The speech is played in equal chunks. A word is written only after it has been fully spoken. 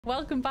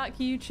Welcome back,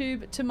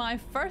 YouTube, to my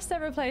first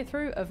ever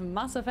playthrough of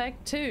Mass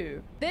Effect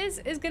 2. This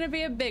is going to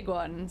be a big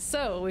one.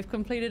 So we've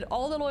completed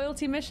all the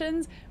loyalty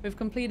missions, we've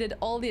completed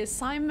all the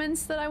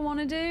assignments that I want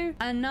to do,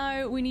 and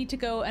now we need to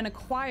go and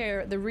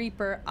acquire the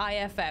Reaper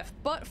IFF.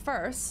 But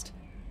first,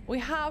 we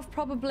have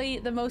probably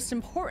the most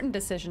important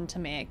decision to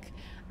make,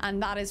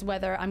 and that is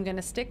whether I'm going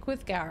to stick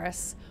with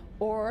Garrus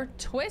or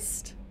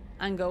twist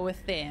and go with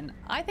Thane.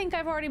 I think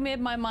I've already made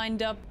my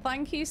mind up.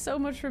 Thank you so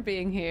much for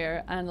being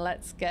here, and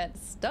let's get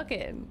stuck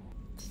in.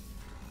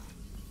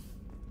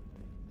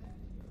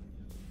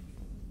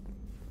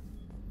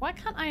 Why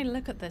can't I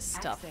look at this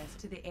stuff? Access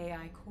to the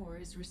AI core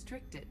is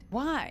restricted.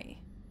 Why?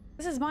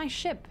 This is my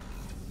ship.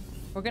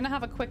 We're gonna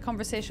have a quick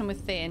conversation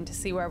with Thane to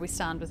see where we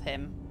stand with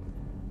him.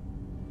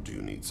 Do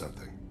you need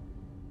something?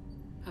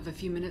 Have a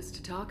few minutes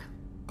to talk?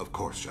 Of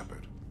course,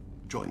 Shepard.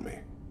 Join me.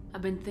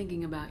 I've been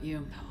thinking about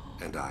you.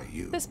 And I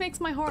you. This makes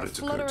my heart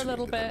flutter a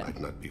little bit. That might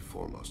not be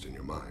foremost in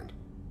your mind.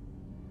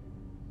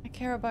 I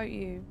care about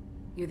you.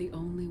 You're the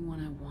only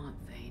one I want,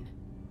 Thane.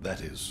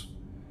 That is.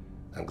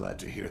 I'm glad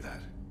to hear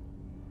that.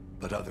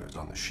 But others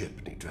on the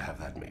ship need to have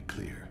that made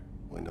clear.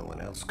 When no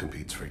one else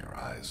competes for your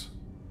eyes,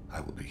 I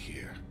will be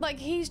here. Like,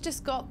 he's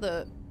just got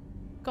the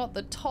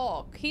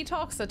talk. He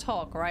talks the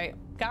talk, right?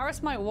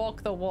 Garrus might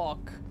walk the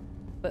walk,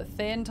 but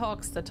Thane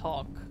talks the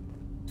talk.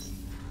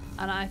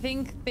 And I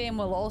think Thane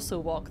will also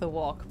walk the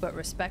walk, but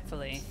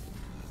respectfully.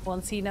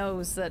 Once he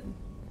knows that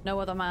no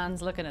other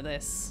man's looking at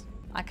this.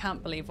 I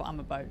can't believe what I'm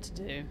about to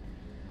do.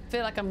 I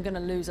feel like I'm gonna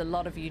lose a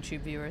lot of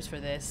YouTube viewers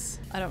for this.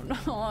 I don't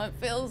know, it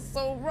feels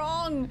so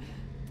wrong.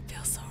 It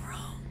feels so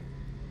wrong.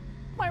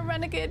 My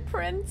renegade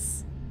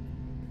prince.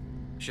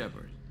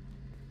 Shepard,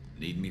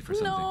 need me for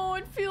something? No,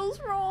 it feels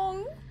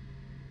wrong.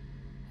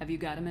 Have you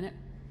got a minute?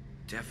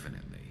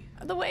 Definitely.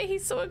 The way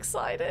he's so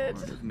excited.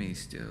 Part of me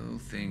still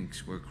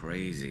thinks we're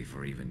crazy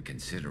for even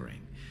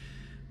considering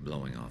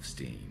blowing off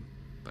steam,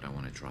 but I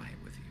want to try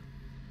it with you.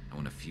 I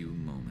want a few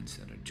moments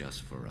that are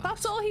just for us.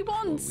 That's all he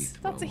wants.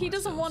 He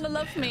doesn't want to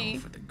love me.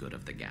 For the good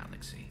of the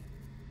galaxy.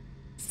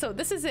 So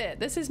this is it.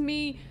 This is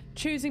me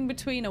choosing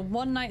between a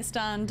one-night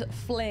stand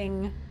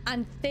fling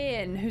and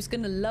Thane, who's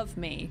gonna love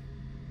me.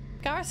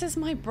 Garrus is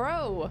my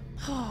bro.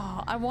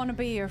 Oh, I want to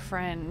be your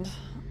friend.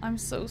 I'm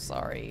so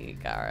sorry,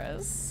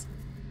 Garrus.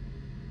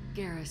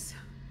 Garrus,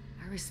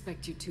 I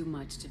respect you too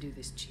much to do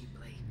this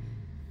cheaply.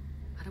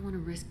 I don't want to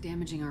risk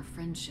damaging our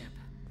friendship.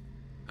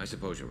 I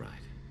suppose you're right.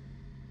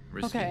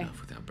 Risky Okay.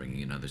 enough without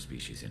bringing another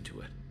species into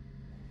it.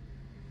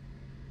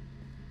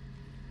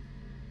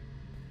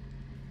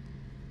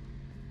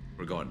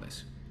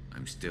 Regardless,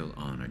 I'm still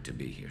honored to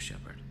be here,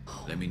 Shepard.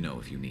 Let me know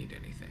if you need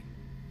anything.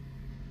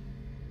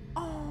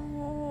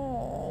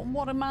 Oh,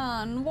 what a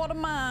man. What a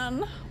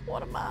man.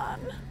 What a man.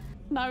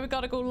 Now we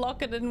gotta go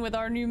lock it in with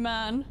our new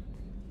man.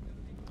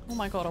 Oh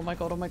my god, oh my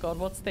god, oh my god,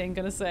 what's Thane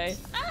gonna say?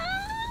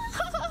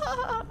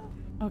 Ah!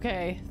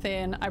 Okay,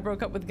 Thane, I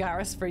broke up with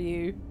Garrus for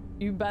you.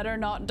 You better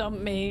not dump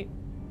me.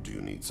 Do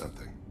you need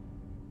something?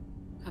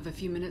 Have a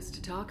few minutes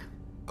to talk?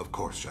 Of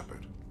course,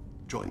 Shepard.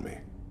 Join me.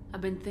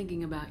 I've been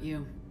thinking about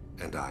you.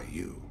 And I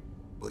you.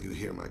 Will you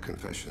hear my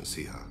confession,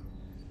 Siha?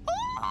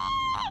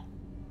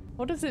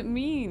 What does it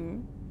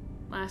mean?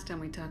 Last time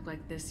we talked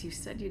like this, you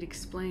said you'd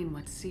explain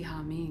what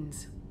Siha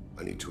means.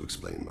 I need to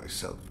explain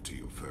myself to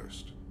you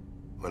first.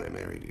 When I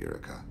married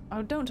Irika,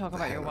 Oh, don't talk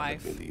about your Hannah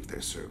wife. let me leave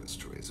their service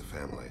to raise a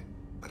family,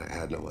 but I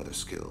had no other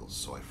skills,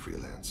 so I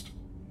freelanced.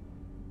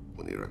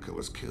 When Irika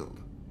was killed,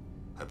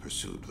 I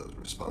pursued those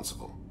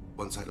responsible.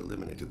 Once I'd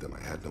eliminated them,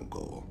 I had no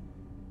goal.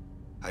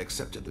 I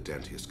accepted the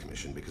Dantius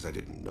commission because I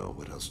didn't know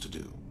what else to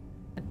do.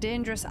 A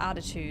dangerous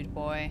attitude,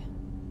 boy.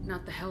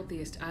 Not the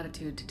healthiest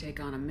attitude to take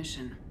on a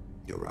mission.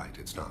 You're right,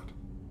 it's not.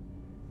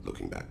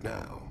 Looking back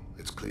now,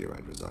 it's clear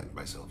I'd resigned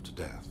myself to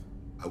death.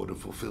 I would have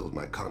fulfilled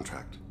my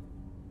contract.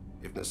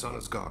 If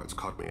Nasana's guards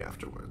caught me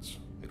afterwards,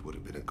 it would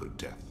have been a good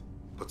death.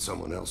 But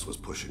someone else was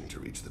pushing to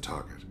reach the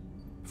target,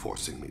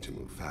 forcing me to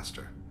move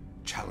faster,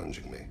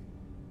 challenging me.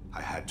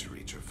 I had to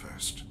reach her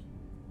first.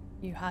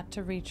 You had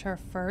to reach her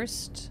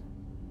first?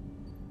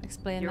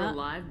 Explain You're that.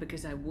 alive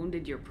because I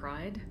wounded your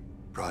pride?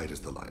 Pride is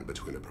the line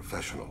between a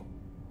professional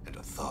and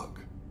a thug,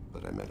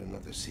 but I met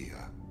another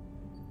Siha.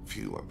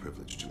 Few are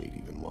privileged to meet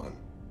even one.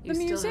 You The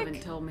still music?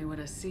 haven't told me what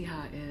a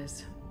Siha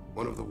is.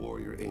 One of the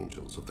warrior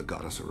angels of the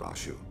goddess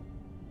Arashu.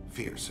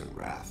 Fierce in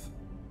wrath,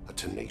 a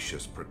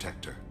tenacious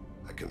protector.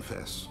 I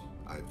confess,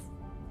 I've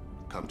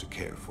come to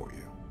care for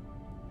you.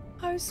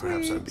 How sweet.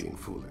 Perhaps I'm being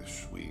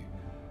foolish. We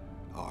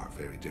are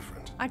very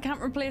different. I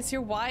can't replace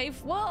your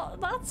wife? Well,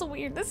 that's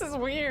weird. This is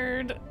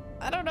weird.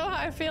 I don't know how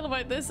I feel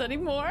about this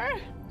anymore.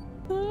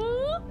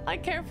 I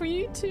care for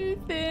you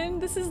too, Thane.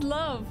 This is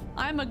love.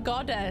 I'm a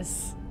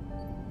goddess.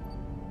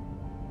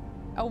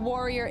 A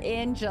warrior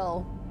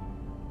angel.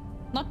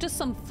 Not just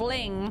some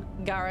fling,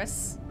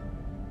 Garrus.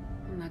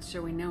 I'm not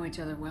sure we know each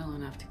other well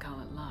enough to call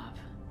it love.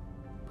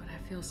 But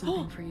I feel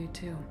something for you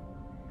too.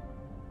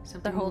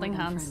 Something They're holding more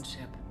than hands.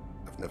 friendship.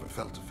 I've never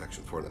felt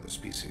affection for another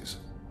species.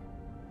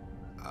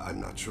 I'm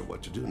not sure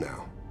what to do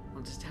now.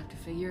 We'll just have to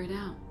figure it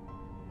out.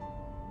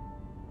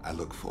 I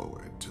look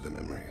forward to the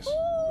memories.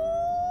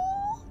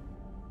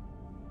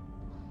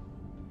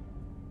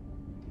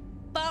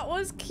 That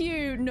was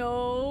cute.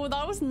 No,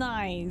 that was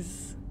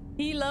nice.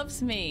 He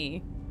loves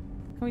me.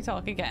 Can we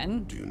talk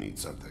again? Do you need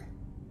something?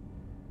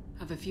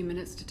 Have a few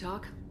minutes to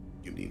talk?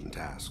 You needn't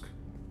ask.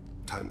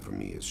 Time for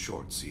me is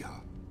short,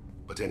 Siha.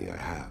 But any I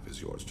have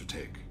is yours to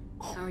take.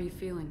 How are you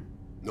feeling?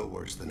 No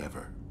worse than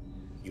ever.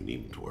 You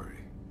needn't worry.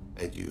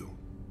 And you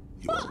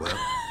are well?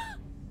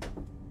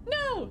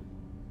 No!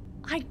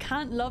 I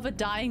can't love a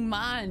dying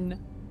man.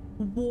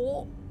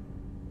 What?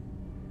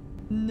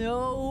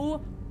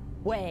 No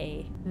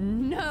way.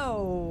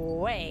 No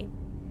way.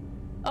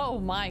 Oh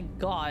my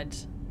god.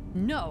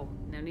 No.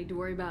 No need to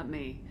worry about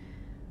me.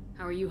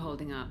 How are you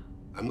holding up?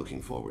 I'm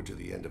looking forward to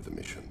the end of the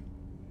mission.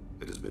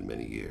 It has been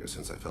many years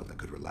since I felt I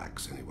could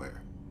relax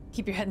anywhere.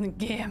 Keep your head in the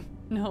game.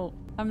 No,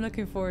 I'm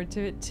looking forward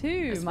to it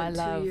too, my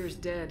love. 2 years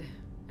dead.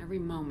 Every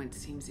moment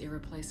seems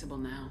irreplaceable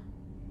now.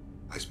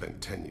 I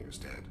spent 10 years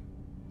dead.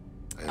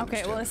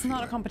 Okay, well, it's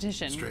not a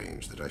competition.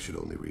 Strange that I should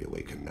only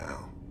reawaken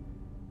now,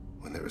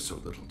 when there is so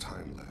little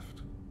time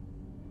left.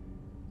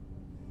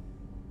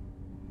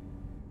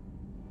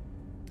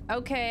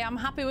 Okay, I'm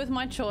happy with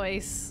my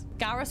choice.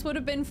 Garrus would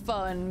have been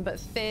fun, but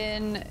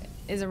Finn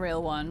is a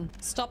real one.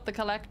 Stop the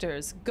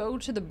collectors. Go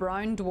to the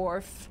brown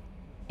dwarf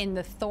in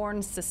the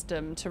Thorn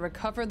system to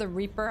recover the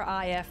Reaper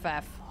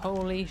IFF.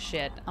 Holy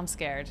shit, I'm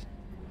scared.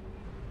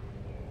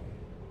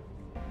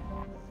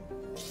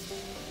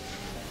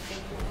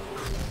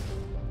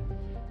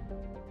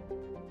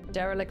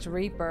 Derelict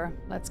Reaper.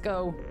 Let's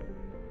go.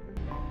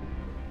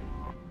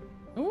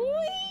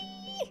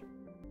 Whee!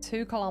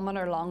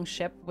 2-kilometer long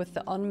ship with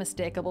the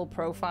unmistakable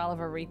profile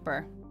of a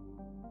Reaper.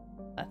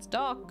 Let's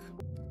dock.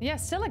 Yeah,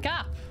 still a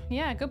gap.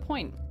 Yeah, good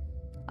point.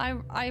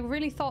 I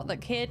really thought that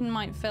Caden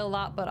might fill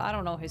that, but I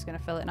don't know who's going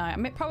to fill it now. I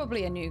mean,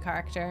 probably a new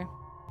character.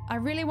 I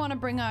really want to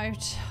bring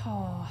out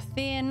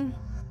Thane,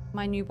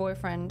 my new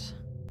boyfriend,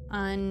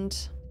 and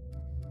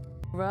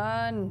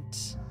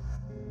Grunt.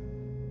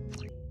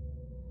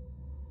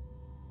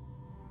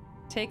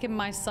 Taking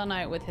my son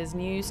out with his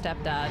new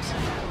stepdad.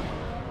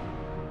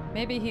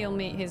 Maybe he'll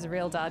meet his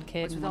real dad,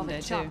 Caden, one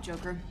day too.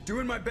 Joker?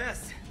 Doing my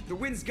best. The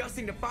wind's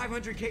gusting to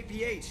 500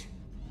 kph.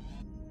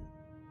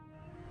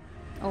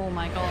 Oh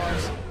my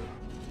god.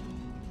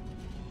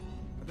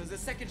 There's a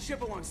second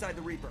ship alongside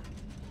the Reaper.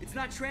 It's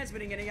not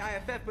transmitting any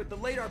IFF, but the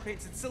radar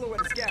paints its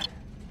silhouette as scat.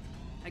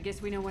 I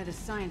guess we know why the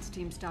science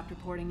team stopped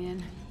reporting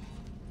in.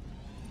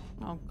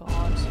 Oh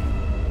god.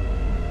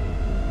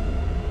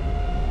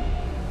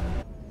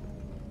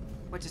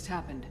 What just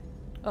happened?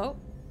 Oh,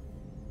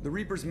 The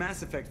Reaper's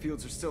mass effect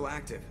fields are still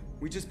active.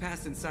 We just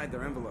passed inside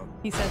their envelope.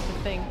 he said the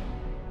thing.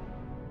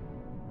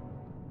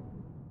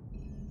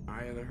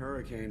 Eye of the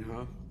hurricane,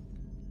 huh?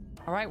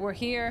 All right, we're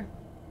here.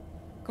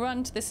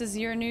 Grunt, this is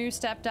your new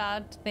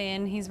stepdad,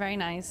 Thane. He's very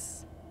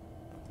nice.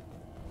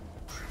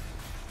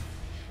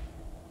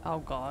 Oh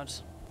god.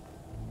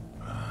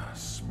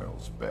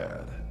 Smells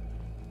bad.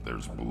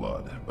 There's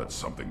blood, but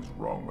something's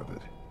wrong with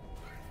it.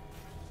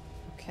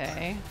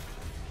 Okay.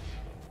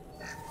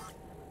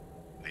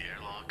 The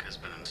airlock has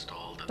been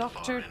installed at Dr. the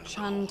far end of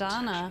the hold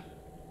Chandana. section.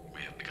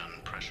 We have begun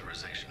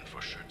pressurization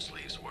for shirt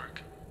sleeves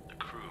work. The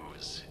crew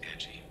is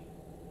edgy.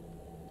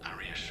 I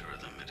reassure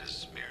them it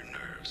is mere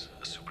nerves,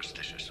 a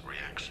superstitious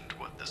reaction to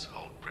what this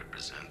hold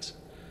represents.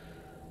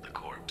 The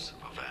corpse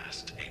of a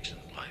vast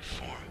ancient life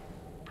form.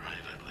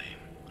 Privately,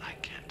 I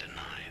can't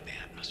deny the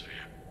atmosphere.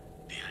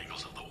 The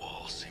angles of the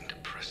walls seem to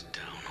press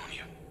down on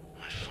you.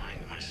 I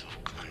find myself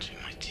clenching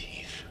my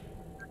teeth.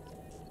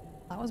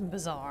 That was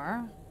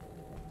bizarre.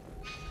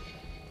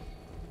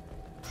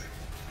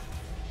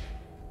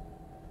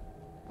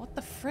 What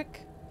the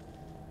frick?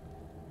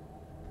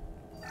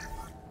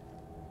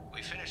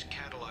 We finished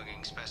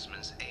cataloging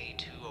specimens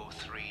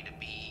A203 to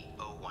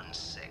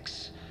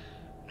B016.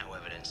 No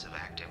evidence of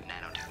active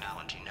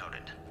nanotechnology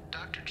noted.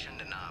 Dr.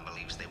 Chandana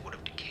believes they would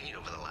have decayed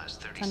over the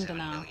last 37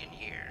 million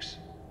years.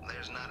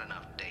 There's not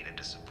enough data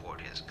to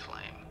support his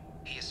claim.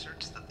 He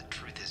asserts that the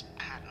truth is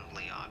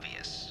patently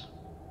obvious.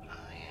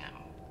 I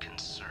am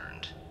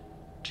concerned.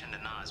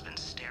 Chandana has been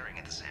staring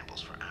at the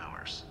samples for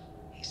hours.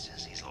 He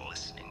says he's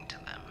listening to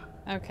them.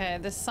 Okay,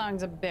 this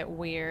sounds a bit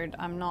weird.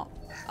 I'm not...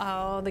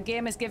 Oh, the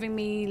game is giving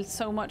me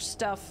so much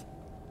stuff.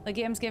 The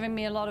game's giving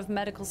me a lot of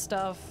medical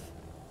stuff.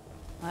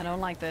 I don't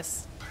like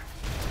this.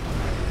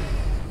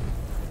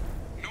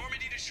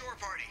 Normandy to shore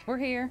party. We're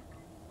here.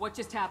 What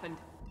just happened?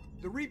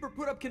 The Reaper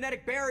put up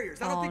kinetic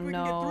barriers. I don't think we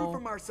can get through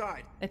from our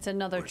side. It's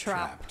another We're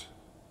trap. trapped.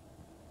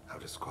 How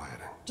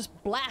disquieting.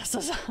 Just blast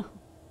us out.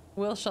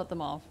 We'll shut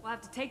them off. We'll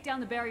have to take down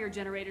the barrier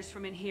generators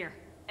from in here.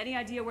 Any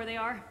idea where they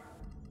are?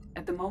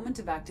 At the moment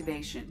of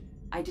activation,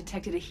 I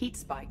detected a heat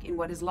spike in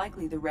what is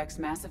likely the Rex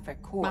Mass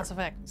Effect core. Mass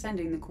Effect.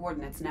 Sending the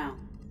coordinates now.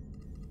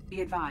 Be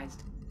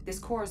advised, this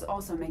core is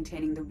also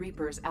maintaining the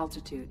Reaper's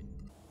altitude.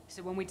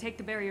 So when we take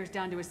the barriers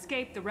down to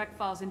escape, the wreck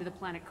falls into the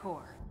planet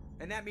core.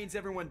 And that means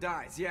everyone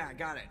dies. Yeah, I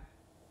got it.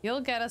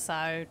 You'll get us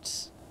out.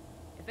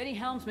 If any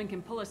helmsman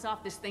can pull us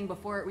off this thing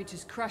before it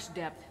reaches crush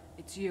depth,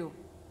 it's you.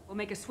 We'll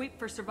make a sweep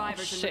for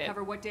survivors and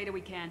recover what data we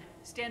can.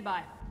 Stand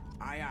by.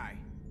 Aye, aye.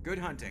 Good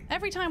hunting.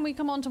 Every time we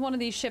come onto one of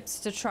these ships,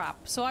 it's a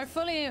trap. So I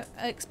fully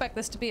expect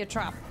this to be a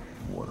trap.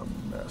 What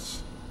a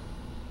mess.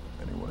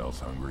 Anyone else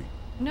hungry?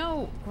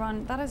 No,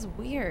 Grunt, that is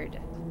weird.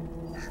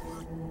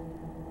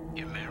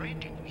 You're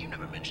married? You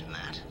never mentioned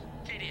that.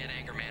 Katie had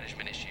anger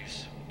management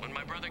issues. When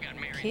my brother got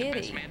married, Kitty. the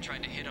best man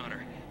tried to hit on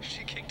her.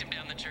 She kicked him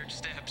down the church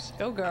steps.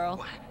 Go, girl.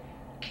 What?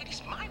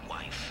 Katie's my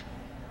wife.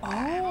 Oh.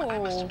 I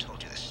must have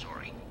told you this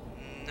story.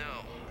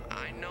 No,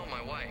 I know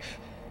my wife.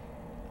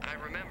 I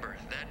remember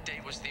that day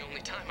was the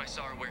only time I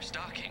saw her wear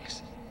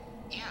stockings.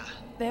 Yeah.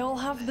 They all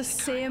have the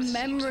same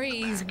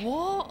memories.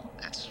 What?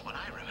 That's what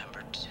I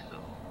remember too.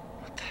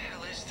 What the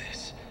hell is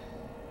this?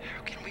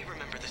 How can we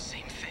remember the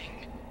same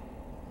thing?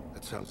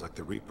 It sounds like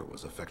the Reaper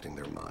was affecting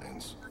their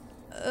minds.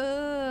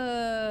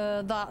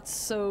 That's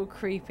so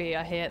creepy.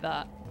 I hate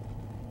that.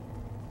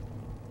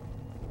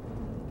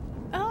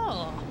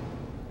 Oh.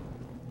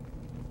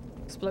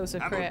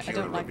 Explosive crate. I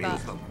don't like that.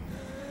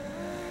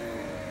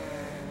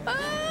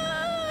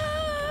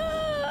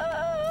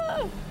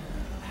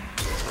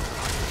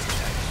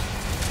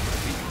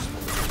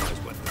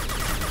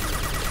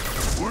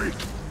 Wait!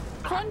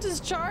 Crunt is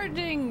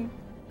charging.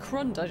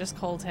 Crunt, I just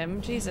called him.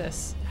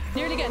 Jesus.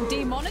 Nearly getting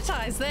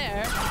demonetized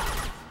there.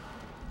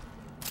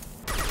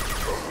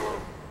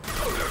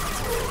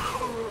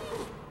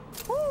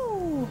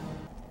 Woo.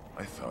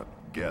 I thought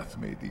Geth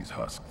made these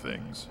husk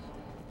things.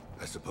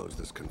 I suppose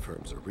this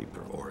confirms a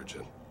Reaper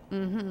origin.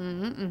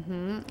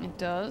 It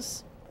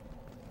does.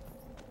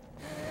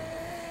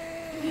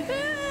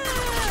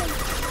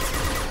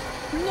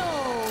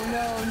 No.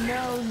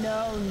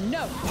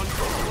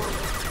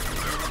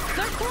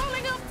 They're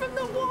crawling up from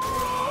the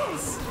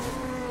walls.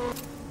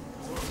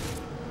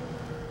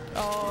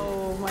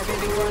 Oh, my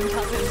baby Grunt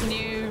has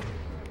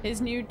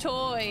his new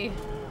toy.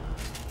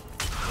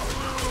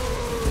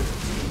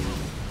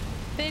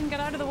 Finn, get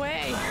out of the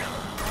way.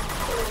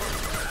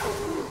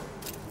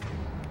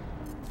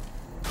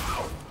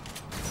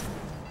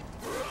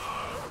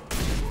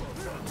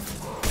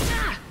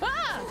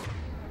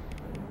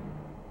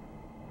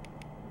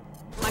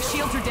 My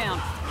shields are down.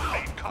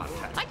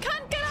 I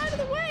can't get out of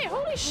the way.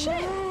 Holy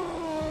shit.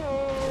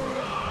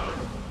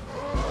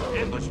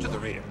 Ambush to the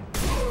rear.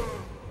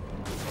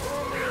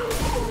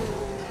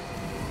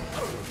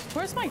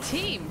 Where's my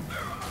team?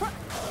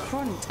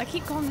 Grunt. I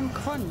keep calling him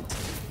Grunt.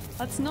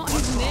 That's not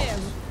his name.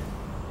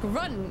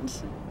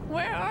 Grunt.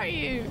 Where are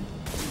you?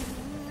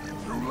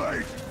 Too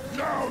late!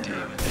 Now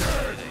you're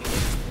dead!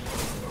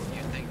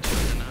 You think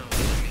Jonathan would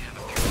let me have a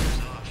few hours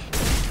off?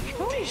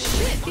 Holy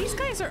shit, these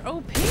guys are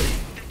OP.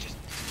 That just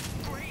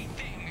gray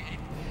thing, it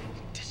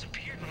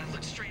disappeared when I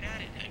looked straight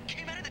at it. It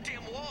came out of the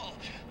damn wall,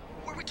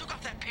 where we took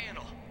off that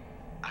panel.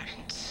 I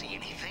didn't see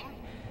anything.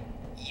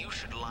 You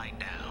should lie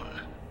down.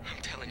 I'm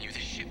telling you,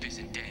 this ship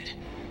isn't dead.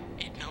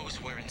 It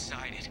knows we're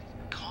inside it.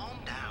 Calm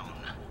down.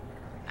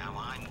 Now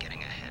I'm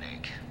getting a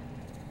headache.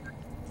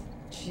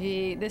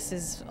 Gee, this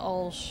is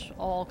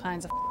all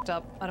kinds of f***ed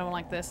up. I don't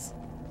like this.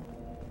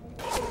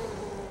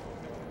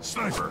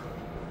 Sniper!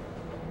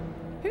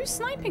 Who's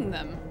sniping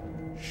them?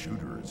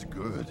 Shooter is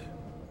good.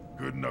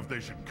 Good enough they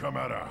should come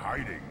out of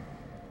hiding.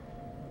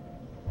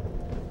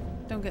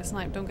 Don't get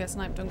sniped, don't get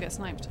sniped, don't get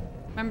sniped.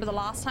 Remember the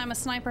last time a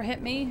sniper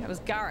hit me? It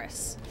was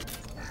Garrus.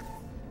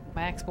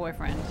 My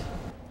ex-boyfriend.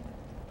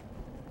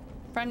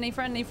 Friendly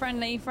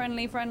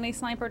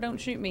sniper, don't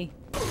shoot me.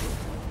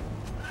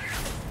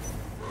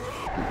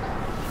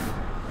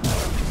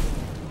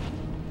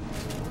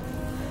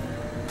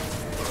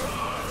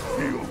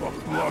 Feel the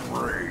blood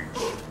rage.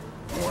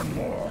 One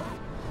more.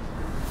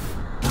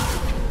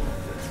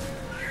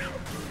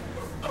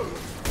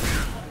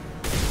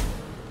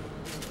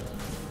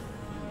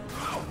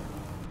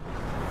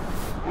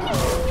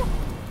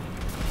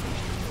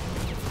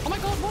 Oh my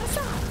god, what is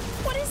that?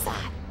 What is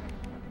that?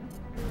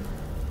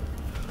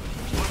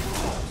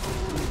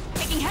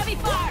 Taking heavy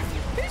fire!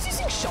 Who's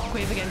using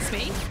shockwave against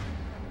me?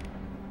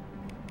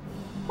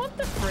 What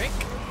the frick?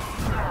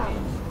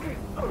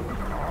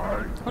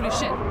 Holy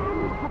shit.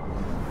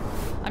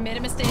 I made a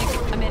mistake.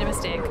 I made a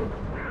mistake.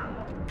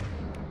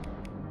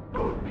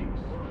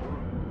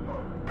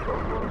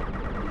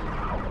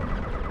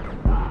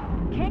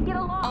 Can't get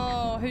along.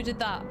 Oh, who did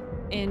that?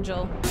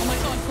 Angel. Oh my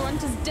god,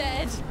 Grunt is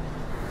dead.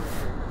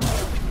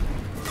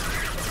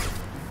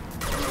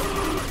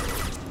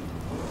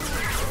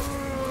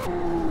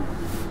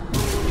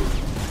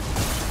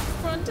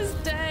 Grunt is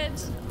dead.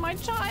 My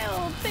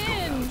child,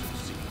 Finn.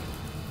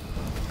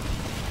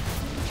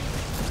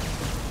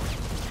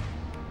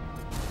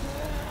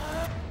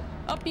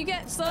 Up you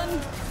get, son.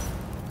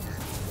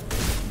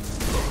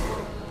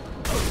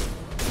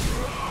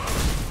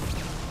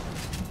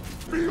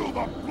 Feel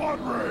the blood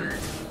rage.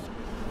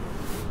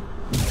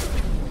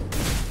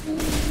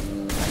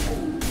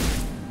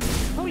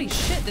 Holy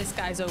shit, this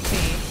guy's OP.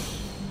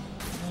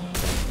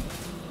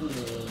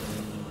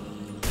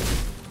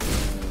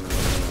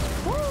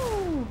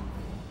 Woo!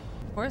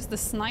 Where's the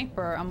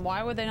sniper and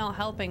why were they not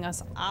helping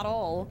us at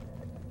all?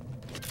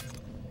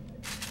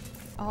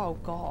 Oh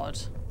god.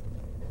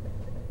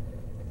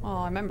 Oh,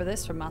 I remember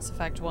this from Mass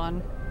Effect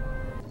 1.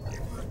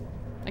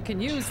 I can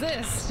use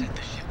this. Said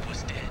the ship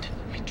was dead.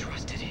 We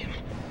trusted him.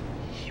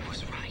 He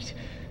was right.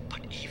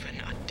 But even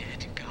a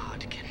dead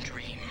god can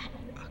dream.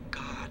 A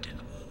god,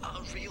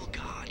 a real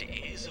god,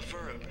 is a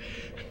verb.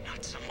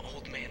 Not some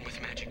old man with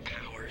magic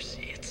powers.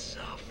 It's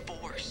a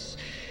force.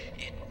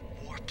 It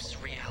warps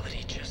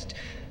reality just.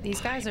 These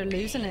guys are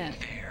losing it.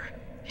 There.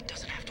 It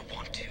doesn't have to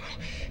want to.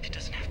 It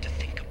doesn't have to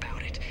think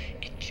about it.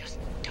 It just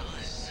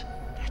does.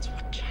 That's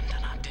what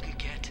Chandana didn't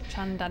get.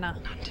 Chandana.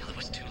 Not until it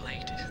was too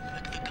late.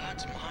 The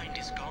god's mind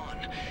is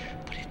gone,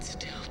 but it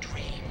still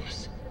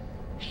dreams.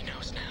 He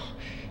knows now.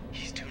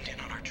 He's tuned in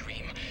on our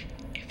dream.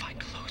 If I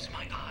close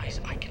my eyes,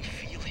 I can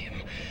feel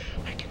him.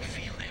 I can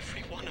feel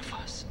every one of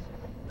us.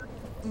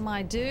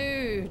 My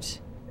dude.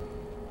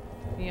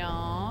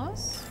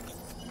 Yes.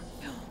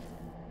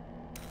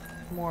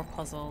 More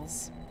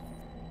puzzles.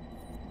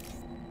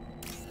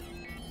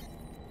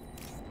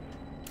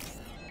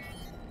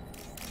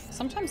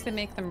 Sometimes they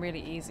make them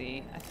really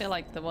easy. I feel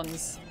like the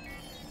ones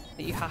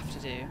that you have to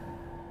do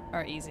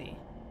are easy,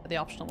 but the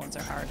optional ones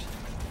are hard.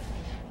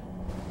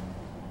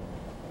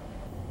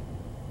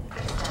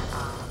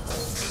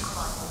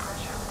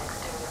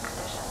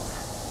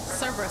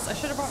 Cerberus, I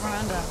should have brought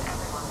Miranda.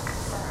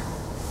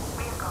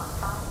 We have gone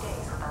 5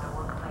 days without a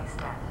workplace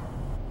death.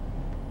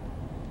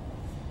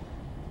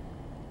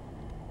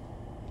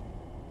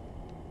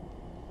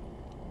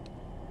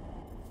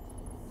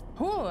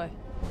 Oh.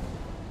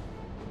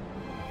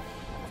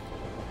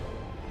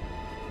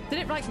 Did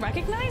it like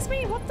recognize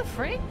me? What the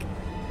frick?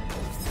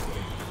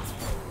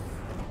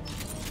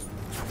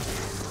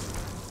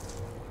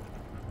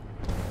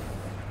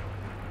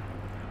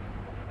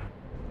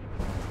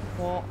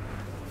 What?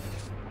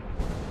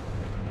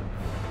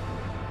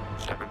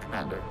 Shepard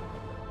Commander.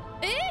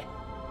 Eh?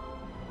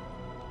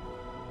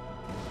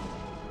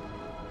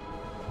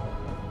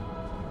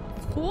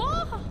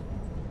 What?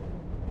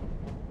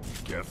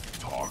 Geth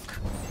talk.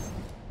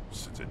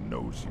 Since it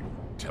knows you,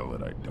 tell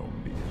it I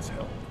don't need its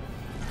help.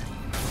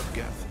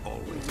 Geth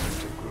always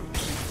act in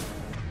groups.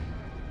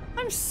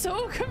 I'm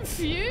so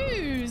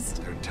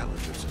confused. Their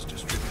intelligence is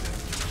distributed.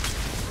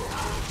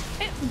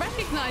 It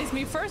recognized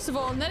me first of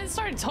all, and then it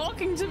started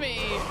talking to me.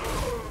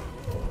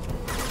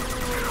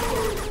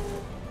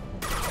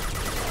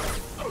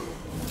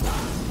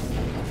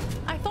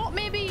 I thought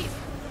maybe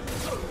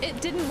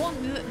it didn't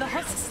want the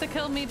husks to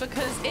kill me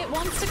because it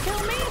wants to kill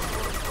me?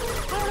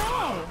 I don't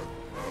know.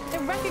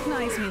 It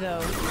recognized me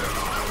though.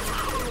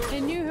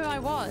 It knew who I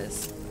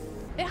was.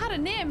 It had a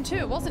name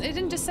too, it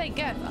didn't just say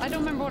Geth. I don't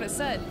remember what it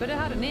said, but it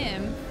had a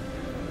name.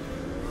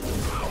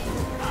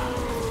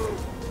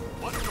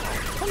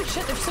 Holy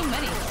shit, there's so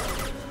many.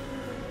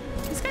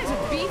 These guys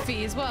are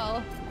beefy as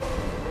well.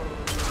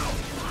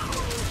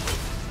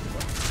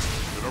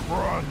 Should have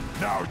run.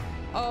 Now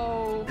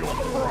Oh. you'll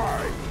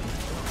cry.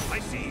 I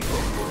see.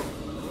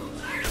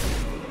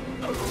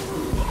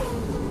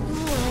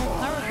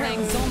 Now we're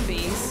playing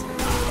zombies.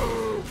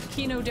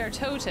 Kino der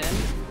Toten.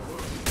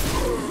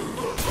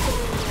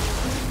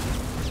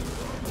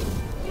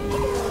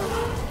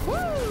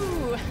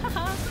 Woo!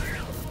 Haha.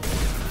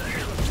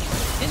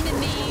 In the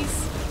knees.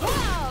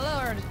 Wow,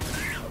 Lord.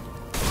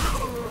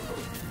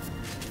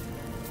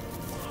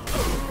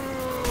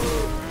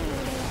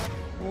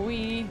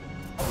 We.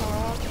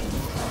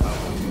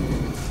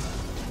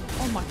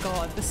 Oh my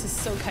god, this is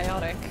so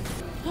chaotic.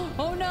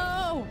 Oh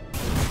no!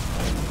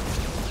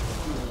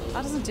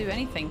 That doesn't do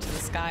anything to the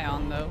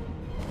Scion though.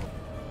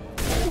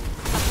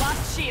 I've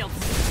lost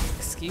shields.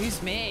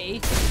 Excuse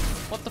me.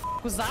 What the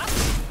f was that?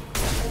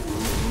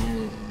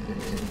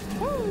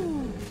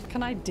 Woo!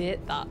 Can I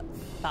date that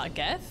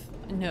Geth?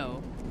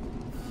 No.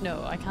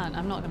 No, I can't.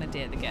 I'm not gonna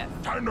date the Geth.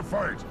 Time to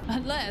fight.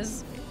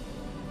 Unless.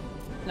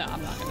 No,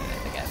 I'm not gonna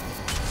date the Geth.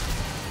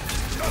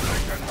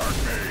 Nothing can hurt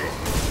me.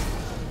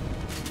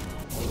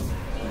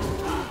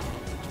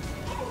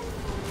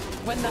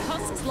 When the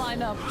husks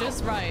line up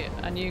just right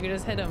and you can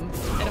just hit him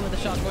with a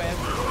shockwave.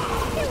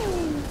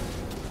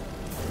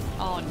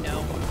 Oh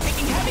no,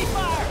 taking heavy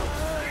fire!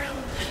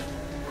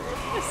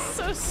 It's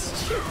so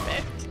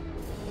stupid.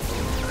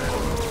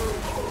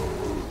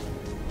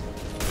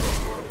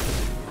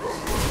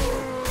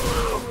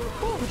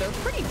 Oh, they're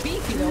pretty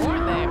beefy though,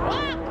 aren't they?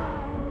 What?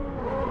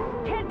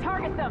 Can't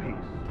target them.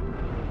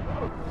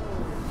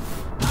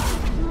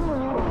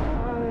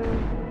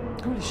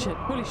 Holy shit,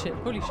 holy shit,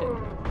 holy shit.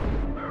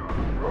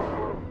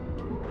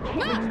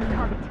 Ah!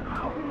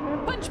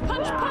 Punch,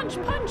 punch, punch,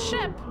 punch,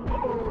 ship!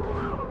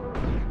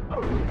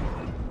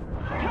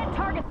 Can't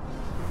target.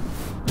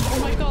 Oh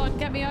my god,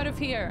 get me out of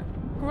here.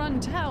 Run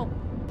to help.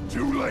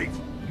 Too late.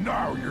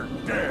 Now you're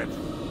dead.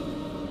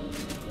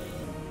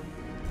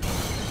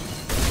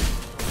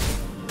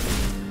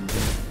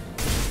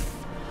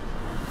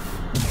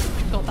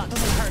 God, that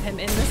doesn't hurt him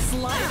in the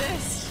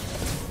slightest.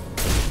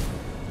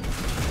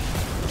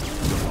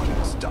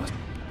 It's dust.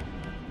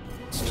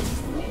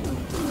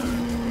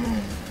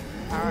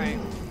 Alright.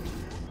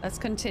 Let's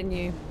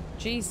continue.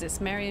 Jesus,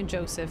 Mary and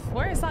Joseph.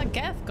 Where is that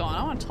Geth gone?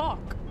 I want to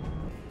talk.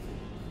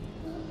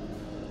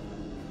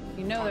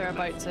 You know they're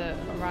about to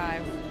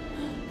arrive.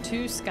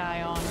 2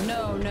 Scion.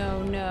 No,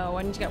 no, no.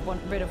 I need to get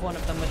rid of one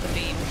of them with the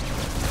beam.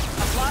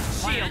 I've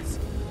lost shields.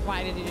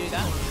 Why did you do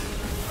that?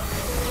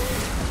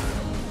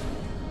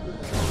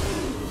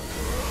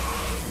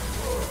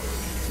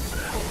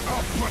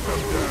 I'll put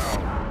them down.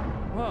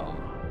 Whoa.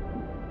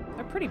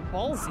 They're pretty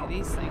ballsy,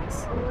 these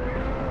things.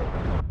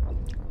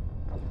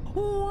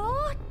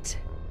 What?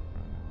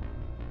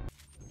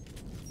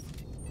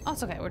 Oh,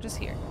 it's okay. We're just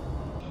here.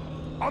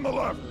 On the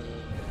left.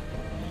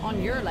 On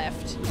your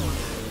left.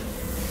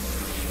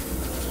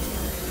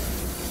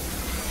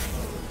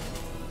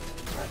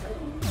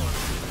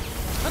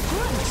 A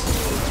grunt.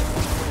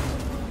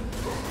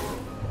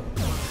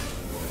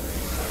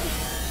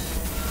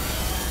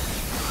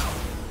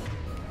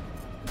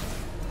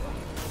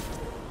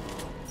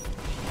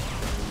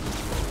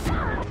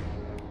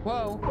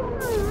 Whoa.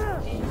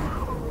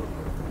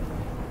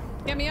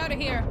 Get me out of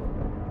here.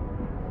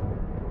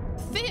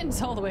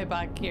 Finn's all the way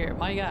back here.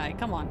 My guy,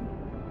 come on.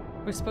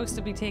 We're supposed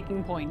to be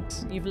taking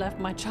point. You've left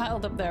my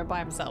child up there by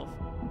himself.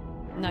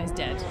 Now he's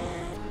dead.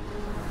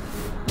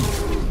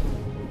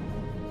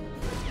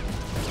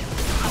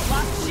 I've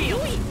lost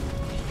shield.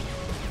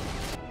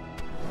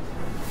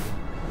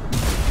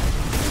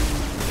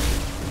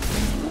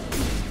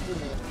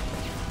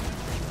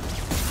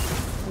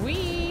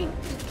 Wee.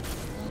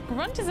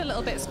 Grunt is a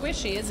little bit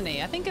squishy, isn't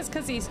he? I think it's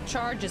because he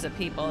charges at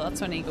people.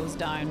 That's when he goes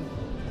down.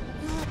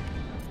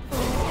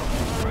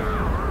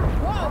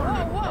 Whoa,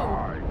 whoa,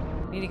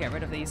 whoa! Need to get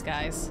rid of these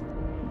guys.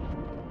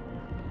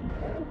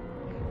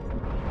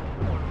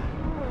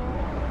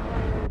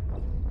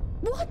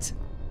 What?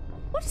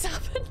 What has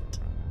happened?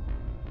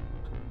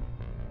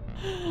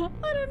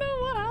 I don't know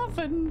what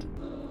happened.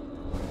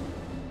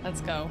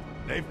 Let's go.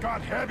 They've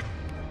got heavy.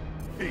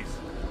 Peace.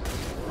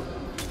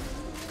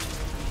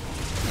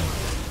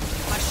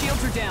 My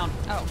shields are down.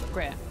 Oh,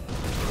 great.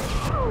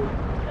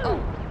 Oh.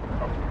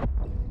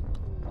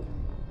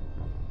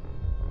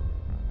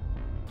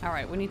 All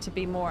right, we need to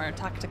be more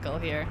tactical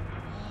here.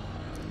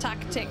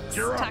 Tactics,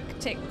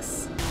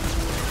 tactics.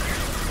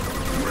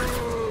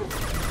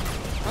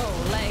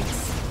 Oh,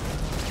 legs.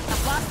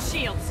 I've lost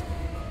shields.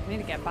 I need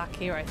to get back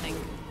here, I think.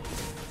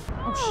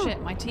 Oh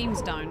shit, my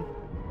team's down.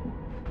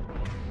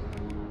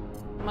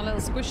 My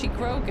little squishy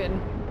Krogan.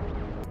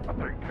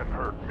 Nothing can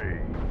hurt me.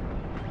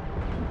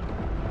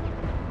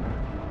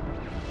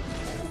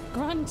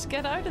 Grunt,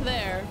 get out of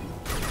there.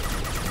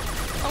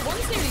 Oh,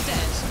 one's nearly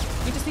dead.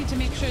 We just need to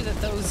make sure that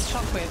those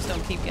shockwaves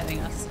don't keep getting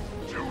us.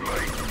 Too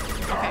late.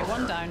 Okay,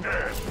 one down.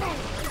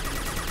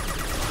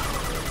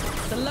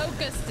 The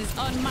locust is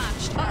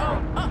unmatched.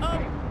 Uh-oh,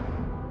 uh-oh.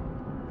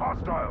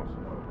 Hostiles.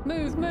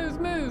 Move, move,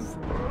 move.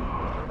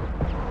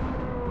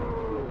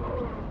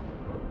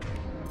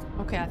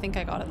 Okay, I think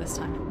I got it this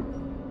time.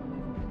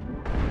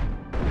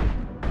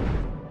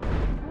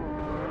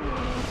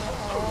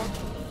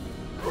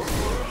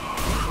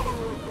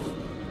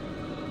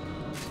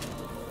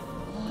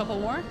 Couple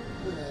more.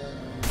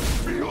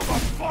 Feel the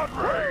flood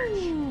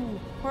rage.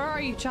 Where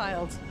are you,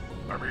 child?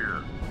 I'm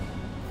here.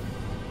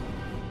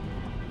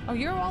 Oh,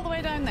 you're all the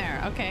way down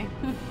there. Okay.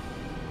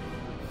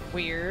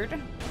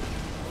 Weird.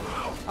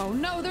 Oh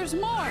no, there's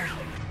more.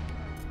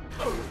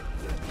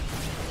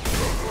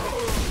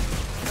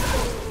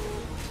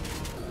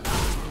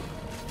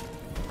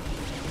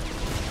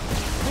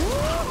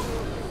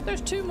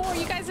 There's 2 more.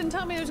 You guys didn't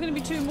tell me there's gonna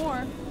be 2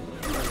 more.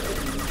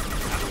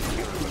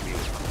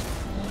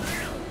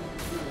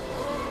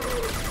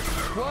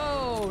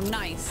 Whoa,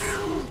 nice.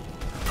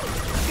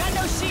 Got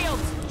no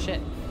shields.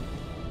 Shit.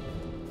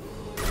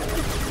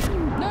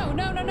 No,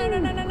 no, no, no, no,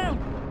 no, no, no.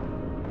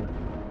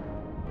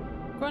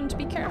 Grunt,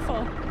 be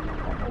careful.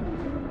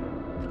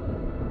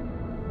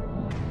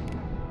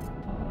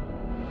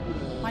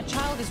 My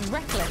child is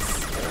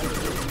reckless.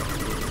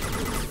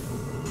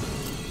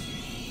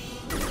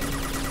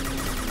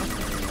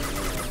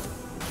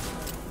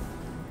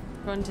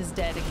 Grunt is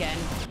dead again.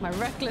 My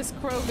reckless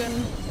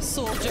Krogan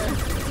soldier.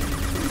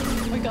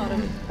 We got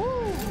him.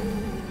 Woo.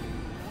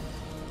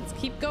 Let's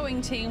keep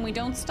going, team. We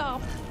don't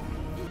stop.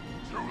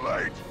 Too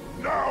late.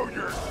 Now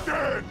you're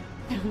dead.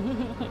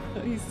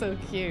 He's so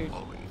cute.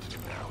 All we need to do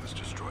now is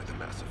destroy the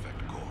Mass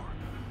Effect core.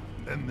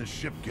 Then the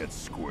ship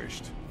gets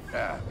squished.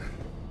 Ha.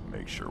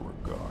 Make sure we're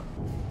gone.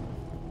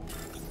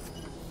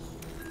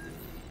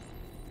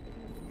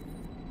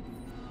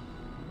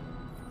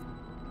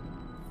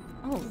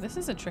 Oh, this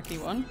is a tricky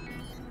one.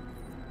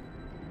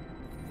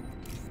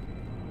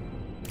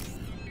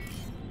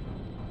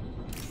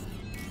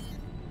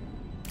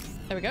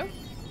 There we go.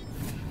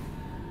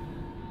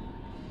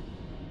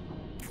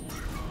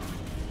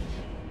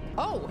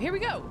 Oh, here we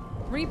go.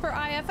 Reaper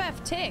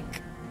IFF, tick.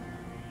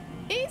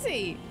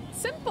 Easy.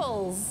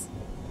 Simples.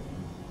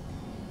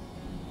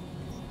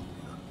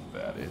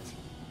 That it?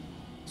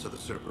 So the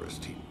Cerberus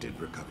team did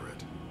recover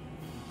it.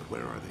 But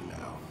where are they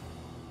now?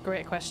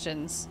 Great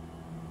questions.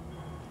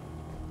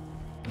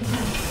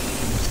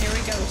 Here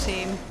we go,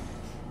 team.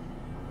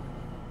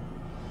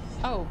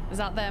 Oh, is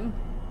that them?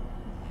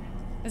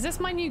 Is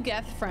this my new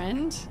Geth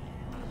friend?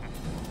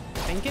 I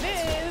think it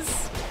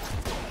is.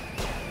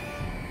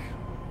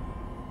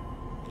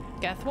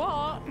 Guess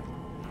what?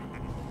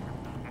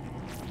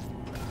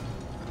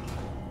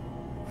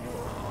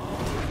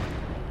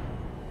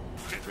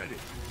 Get ready.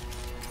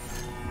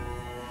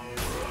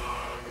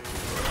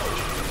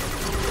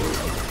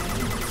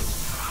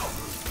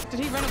 Did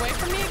he run away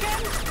from me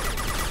again?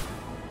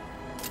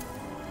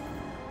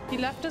 He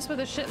left us with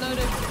a shitload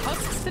of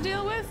husks to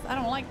deal with? I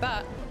don't like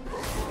that.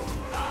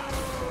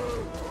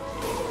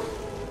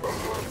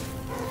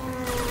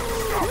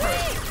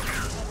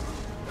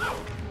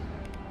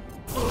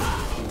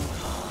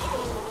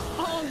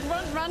 Oh,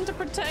 Grunt ran to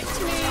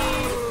protect me.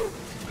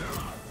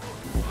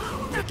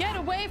 Get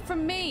away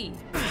from me.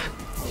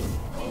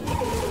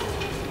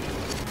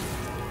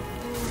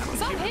 Is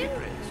that him?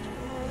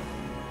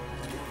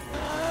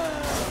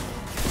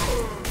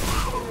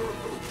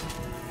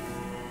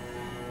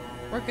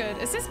 We're good.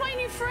 Is this my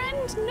new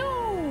friend?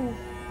 No.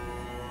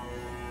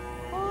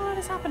 What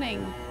is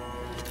happening?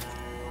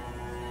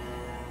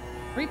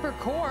 Reaper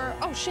core.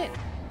 Oh shit.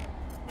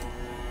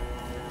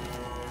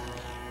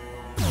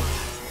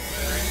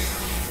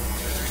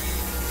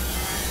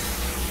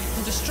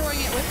 I'm destroying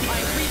it with my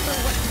Reaper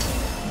weapon.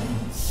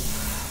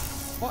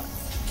 What?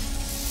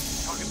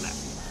 Target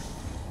left.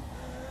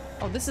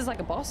 Oh, this is like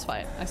a boss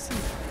fight. I see.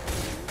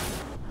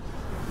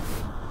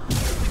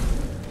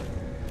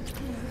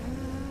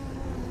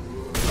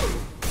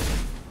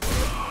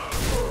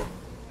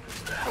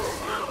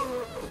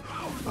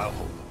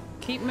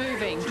 Keep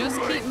moving. Just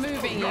keep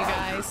moving, you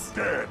guys.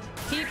 Dead.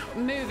 Keep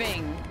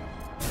moving.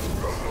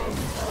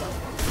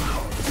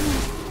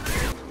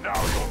 Now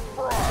you'll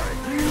fry.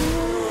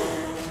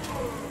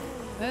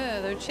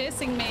 They're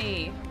chasing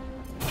me.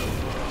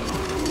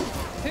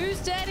 Who's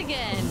dead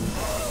again?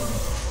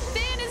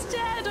 Finn is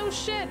dead. Oh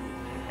shit.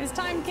 His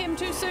time came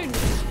too soon.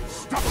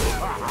 Stop.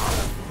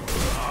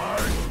 I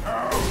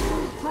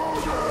am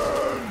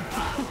Krogan.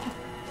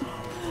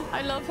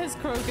 I love his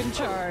Krogan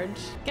charge.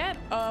 Get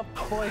up,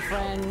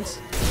 boyfriend.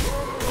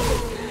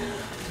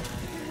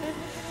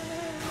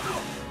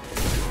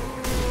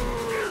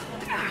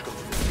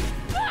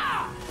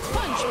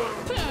 Punch!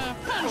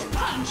 Punch!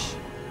 Punch!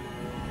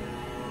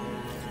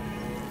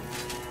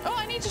 Oh,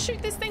 I need to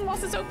shoot this thing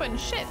whilst it's open.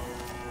 Shit.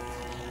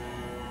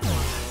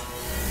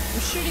 I'm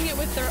shooting it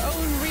with their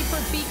own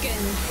Reaper beacon.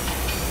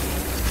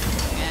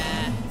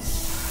 Yeah.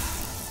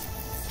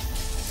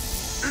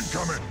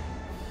 Incoming.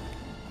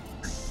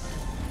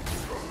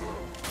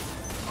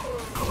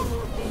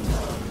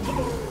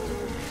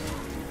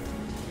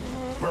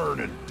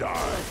 Burn and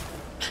die.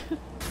 The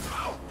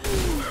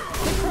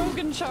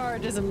Krogan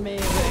charge is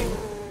amazing.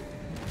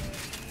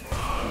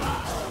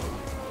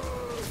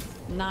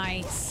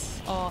 Nice.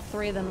 Oh,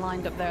 3 of them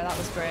lined up there. That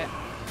was great.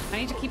 I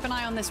need to keep an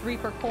eye on this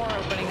Reaper core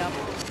opening up.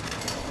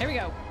 Here we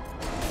go.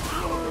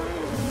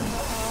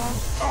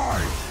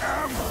 I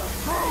am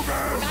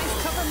Krogan. Guys,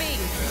 cover me.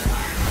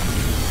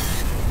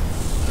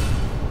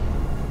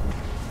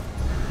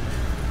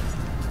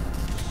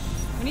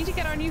 We need to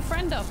get our new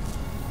friend up.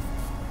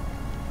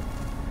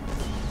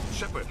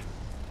 Shepard,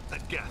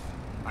 that Geth.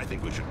 I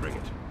think we should bring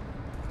it.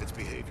 Its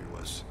behavior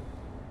was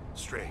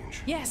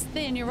strange. Yes,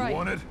 Thin, you're right. You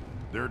want it?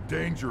 They're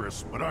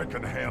dangerous, but I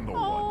can handle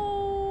one.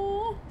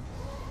 Oh.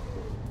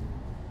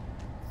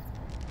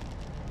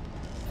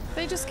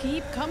 They just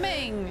keep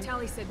coming.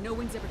 Tally said no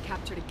one's ever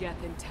captured a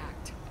Geth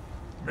intact.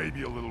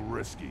 Maybe a little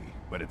risky,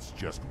 but it's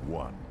just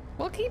one.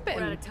 We'll keep him.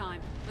 We're out of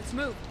time. Let's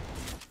move.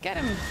 Get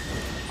him.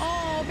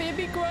 Oh,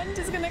 baby Grunt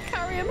is gonna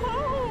carry him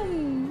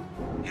home.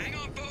 Hang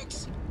on,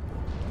 folks.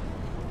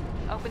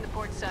 Open the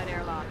port side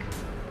airlock.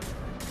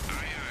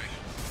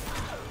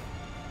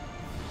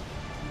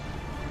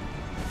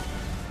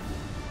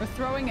 We're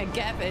throwing a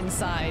Geth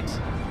inside.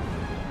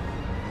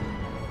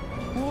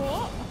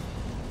 What?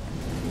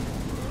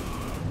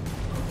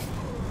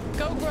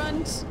 Go,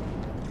 Grunt.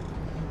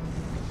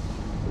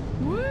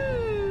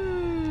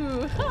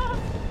 Woo!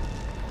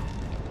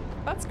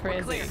 That's crazy.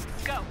 We're clear.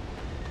 Go.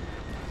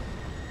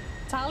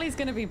 Tally's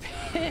gonna be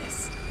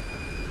pissed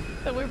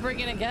that we're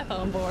bringing a Geth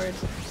on board.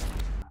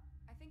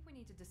 I think we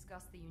need to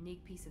discuss the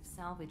unique piece of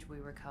salvage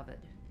we recovered.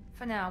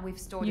 For now, we've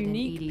stored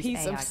Unique it in EDI's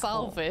piece AI of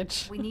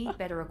salvage. core. We need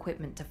better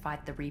equipment to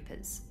fight the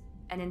Reapers.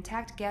 An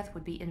intact Geth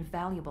would be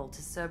invaluable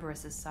to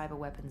Cerberus's cyber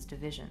weapons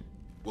division.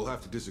 We'll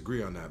have to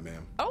disagree on that,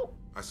 ma'am. Oh!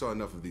 I saw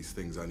enough of these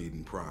things I need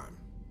in Prime.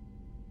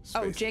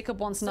 Oh, Jacob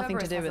wants nothing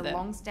to do with Cerberus has it. a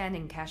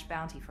long-standing cash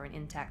bounty for an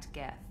intact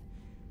Geth.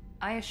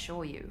 I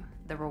assure you,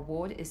 the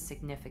reward is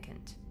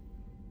significant.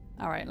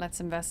 Alright, let's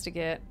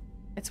investigate.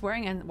 It's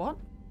wearing an... what?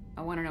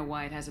 I want to know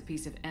why it has a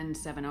piece of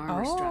N7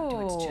 armor strapped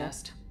to its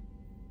chest.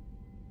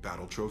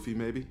 Battle trophy,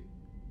 maybe?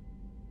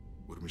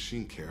 Would a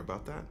machine care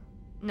about that?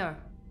 No,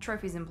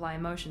 trophies imply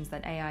emotions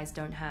that AIs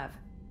don't have.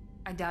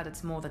 I doubt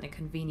it's more than a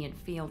convenient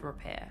field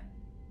repair.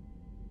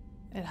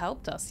 It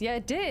helped us. Yeah,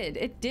 it did.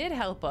 It did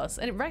help us.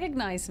 And it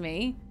recognized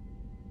me.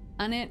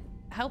 And it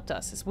helped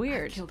us. It's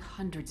weird. I've killed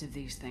hundreds of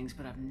these things,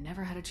 but I've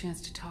never had a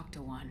chance to talk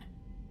to one.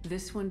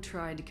 This one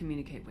tried to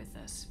communicate with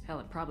us.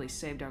 Hell, it probably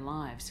saved our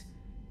lives.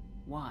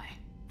 Why?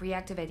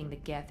 Reactivating the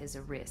Geth is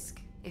a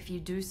risk. If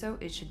you do so,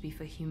 it should be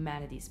for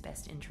humanity's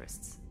best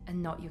interests,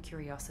 and not your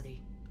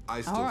curiosity. I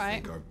still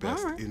think our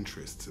best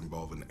interests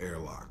involve an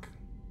airlock.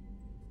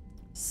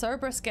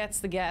 Cerberus gets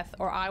the Geth,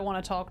 or I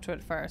want to talk to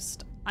it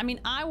first. I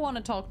mean, I want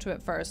to talk to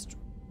it first.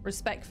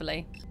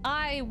 Respectfully.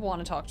 I want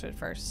to talk to it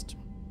first.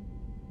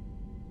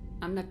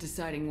 I'm not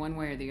deciding one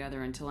way or the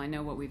other until I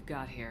know what we've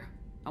got here.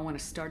 I want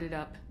to start it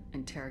up,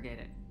 interrogate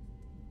it.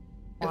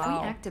 If we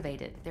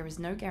activate it, there is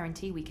no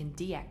guarantee we can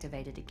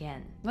deactivate it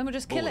again. Then we'll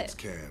just kill Bullets it.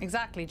 can.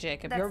 Exactly,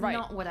 Jacob. That's You're right.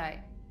 not what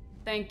I...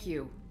 Thank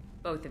you,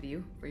 both of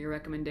you, for your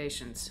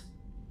recommendations.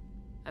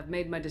 I've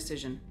made my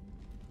decision.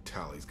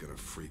 Tally's gonna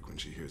freak when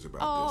she hears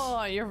about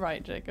Oh, you're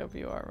right, Jacob.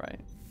 You are right.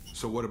 this.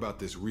 So what about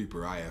this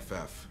Reaper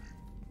IFF?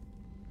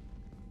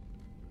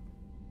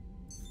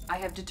 I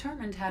have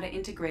determined how to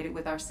integrate it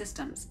with our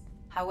systems.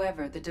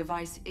 However, the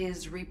device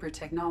is Reaper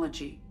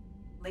technology.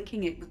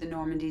 Linking it with the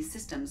Normandy's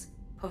systems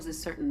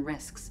poses certain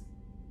risks.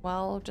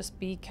 Well, just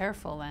be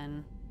careful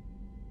then.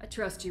 I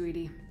trust you,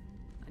 Edie.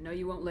 I know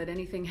you won't let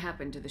anything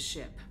happen to the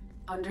ship.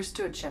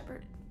 Understood,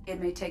 Shepard. It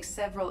may take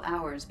several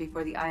hours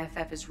before the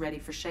IFF is ready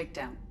for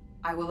shakedown.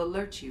 I will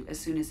alert you as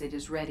soon as it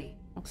is ready.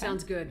 Okay.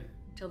 Sounds good.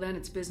 Till then,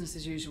 it's business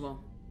as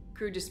usual.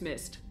 Crew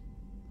dismissed.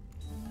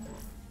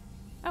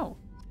 Oh.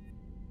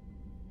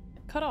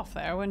 It cut off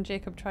there when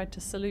Jacob tried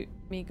to salute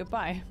me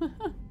goodbye.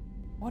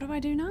 What do I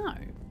do now?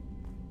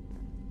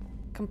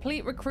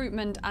 Complete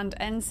recruitment and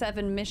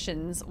N7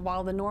 missions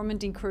while the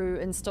Normandy crew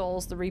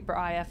installs the Reaper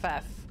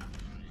IFF.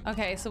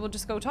 Okay, so we'll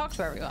just go talk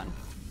to everyone.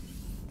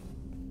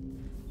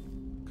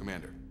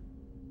 Commander,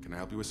 can I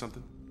help you with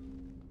something?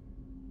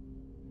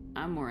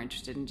 I'm more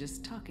interested in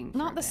just talking.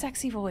 Not the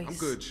sexy voice. I'm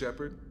good,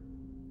 Shepard.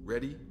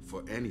 Ready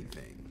for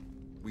anything.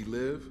 We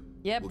live,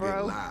 yeah, we'll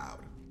bro. get loud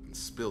and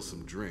spill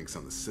some drinks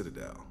on the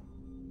Citadel.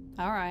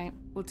 All right.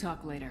 We'll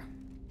talk later.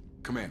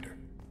 Commander.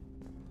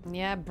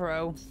 Yeah,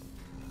 bro.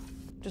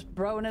 Just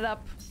broing it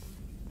up.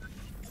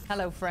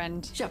 Hello,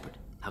 friend. Shepard,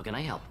 how can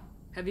I help?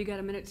 Have you got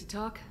a minute to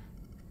talk?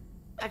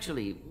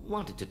 Actually,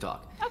 wanted to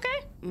talk.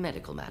 Okay.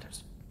 Medical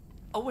matters.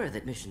 Aware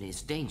that mission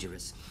is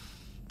dangerous.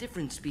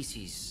 Different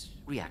species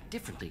react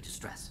differently to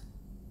stress.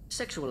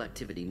 Sexual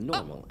activity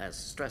normal as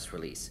stress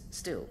release.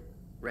 Still,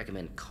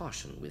 recommend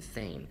caution with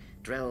Thane.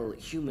 Drell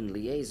human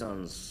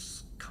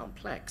liaisons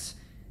complex.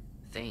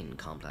 Thane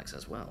complex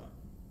as well.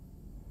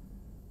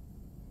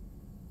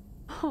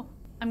 Oh,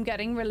 I'm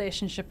getting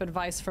relationship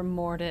advice from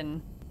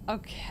Morden.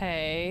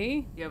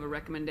 Okay. You have a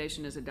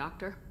recommendation as a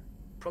doctor?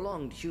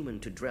 Prolonged human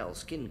to Drell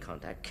skin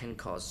contact can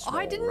cause small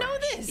I didn't know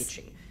rash, this.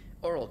 itching.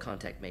 Oral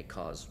contact may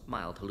cause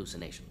mild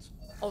hallucinations.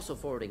 Also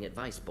forwarding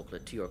advice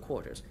booklet to your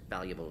quarters.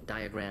 Valuable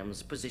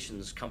diagrams,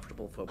 positions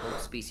comfortable for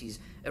both species,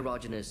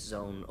 erogenous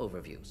zone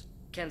overviews.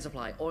 Can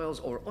supply oils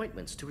or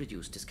ointments to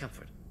reduce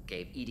discomfort.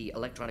 Gave ED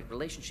electronic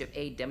relationship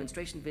aid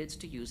demonstration vids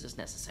to use as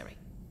necessary.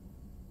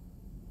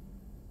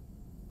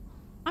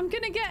 I'm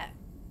gonna get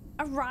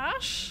a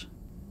rash?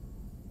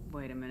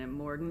 Wait a minute,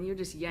 Morden. You're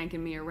just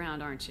yanking me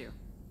around, aren't you?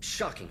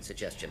 Shocking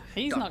suggestion.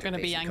 He's not going to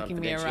be yanking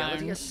me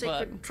around, A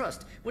sacred but...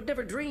 trust would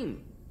never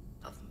dream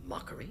of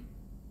mockery.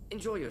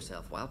 Enjoy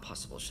yourself while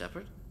possible,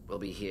 Shepard. We'll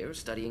be here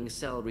studying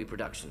cell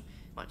reproduction.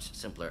 Much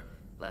simpler,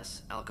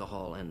 less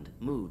alcohol and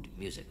mood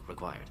music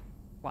required.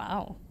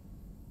 Wow.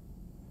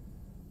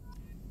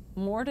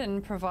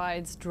 Morden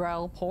provides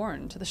Drell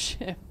porn to the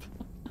ship.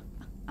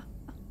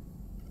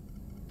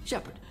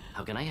 Shepard,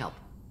 how can I help?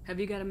 Have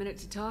you got a minute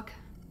to talk?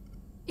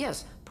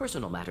 Yes,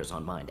 personal matters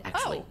on mind,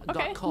 actually. Oh,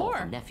 okay, Got call more.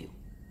 from nephew.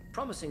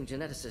 Promising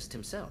geneticist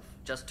himself.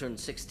 Just turned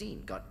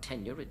 16, got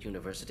tenure at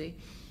university.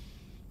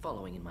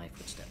 Following in my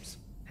footsteps.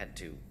 Had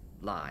to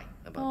lie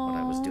about what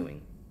I was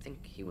doing.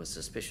 Think he was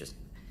suspicious.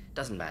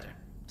 Doesn't matter.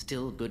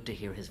 Still good to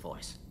hear his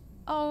voice.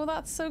 Oh,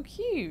 that's so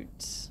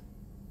cute.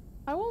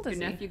 How old is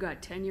Your he? nephew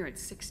got tenure at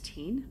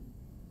 16?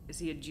 Is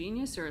he a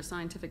genius or a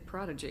scientific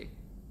prodigy?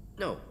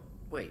 No,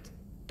 wait.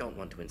 Don't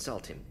want to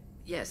insult him.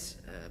 Yes,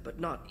 but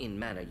not in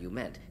manner you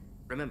meant.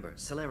 Remember,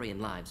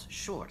 Solarian lives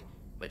short.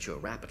 Mature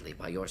rapidly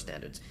by your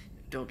standards.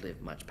 Don't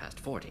live much past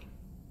 40.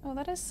 Oh,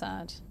 that is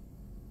sad.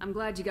 I'm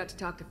glad you got to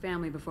talk to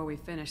family before we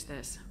finish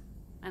this.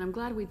 And I'm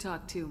glad we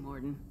talked too,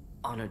 Morden.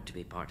 Honored to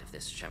be part of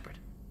this, Shepard.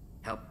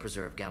 Helped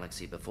preserve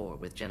Galaxy before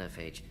with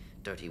genophage.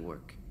 Dirty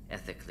work.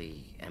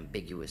 Ethically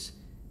ambiguous.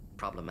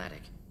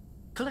 Problematic.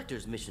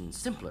 Collector's mission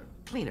simpler,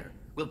 cleaner.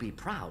 We'll be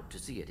proud to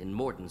see it in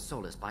Morden's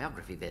Solus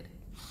biography vid.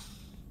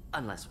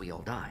 Unless we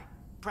all die.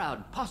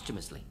 Proud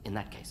posthumously, in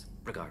that case.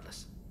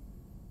 Regardless.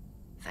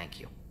 Thank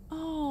you.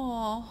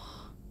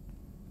 Oh,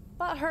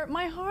 that hurt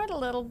my heart a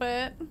little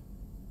bit.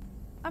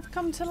 I've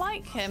come to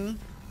like him.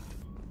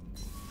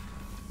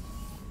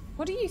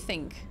 What do you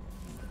think?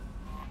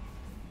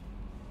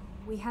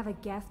 We have a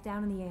Geth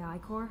down in the AI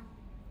core.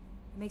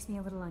 It makes me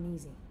a little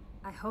uneasy.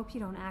 I hope you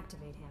don't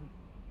activate him,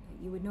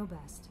 but you would know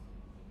best.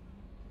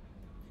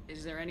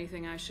 Is there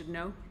anything I should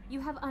know?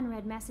 You have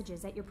unread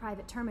messages at your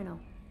private terminal.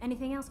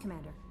 Anything else,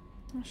 Commander?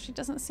 Oh, she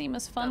doesn't seem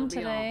as fun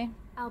today.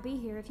 I'll be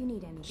here if you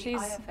need anything.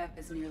 The IFF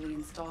is nearly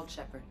installed,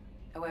 Shepard.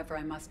 However,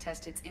 I must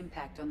test its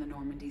impact on the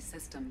Normandy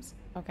systems.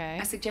 Okay.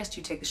 I suggest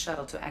you take the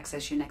shuttle to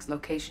access your next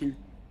location.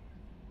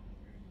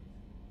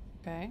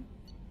 Okay.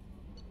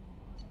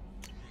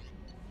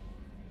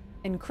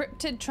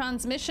 Encrypted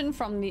transmission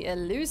from the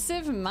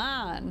elusive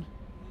man.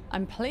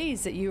 I'm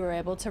pleased that you were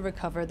able to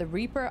recover the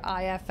Reaper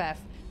IFF,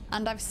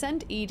 and I've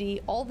sent EDI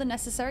all the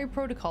necessary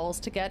protocols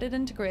to get it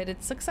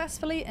integrated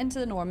successfully into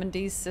the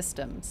Normandy's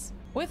systems.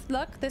 With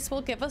luck, this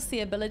will give us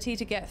the ability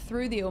to get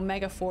through the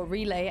Omega-4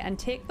 relay and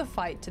take the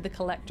fight to the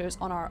Collectors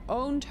on our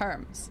own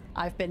terms.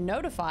 I've been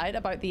notified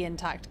about the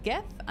intact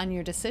Geth and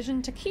your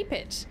decision to keep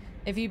it.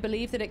 If you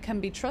believe that it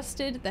can be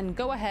trusted, then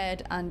go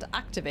ahead and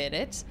activate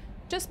it.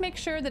 Just make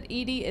sure that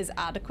EDI is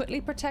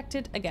adequately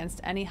protected against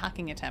any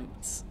hacking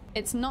attempts.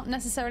 It's not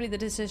necessarily the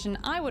decision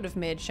I would have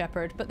made,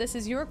 Shepard, but this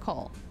is your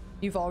call.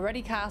 You've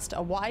already cast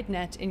a wide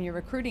net in your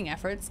recruiting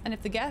efforts, and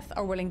if the Geth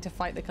are willing to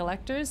fight the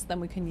Collectors, then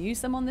we can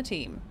use them on the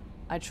team.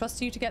 I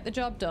trust you to get the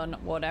job done,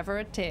 whatever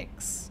it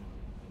takes.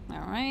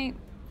 Alright,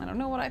 I don't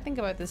know what I think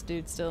about this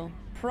dude still.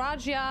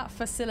 Pragya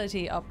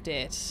facility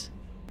update.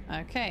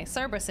 Okay,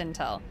 Cerberus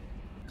intel.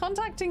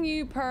 Contacting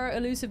you per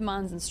Elusive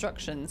Man's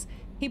instructions,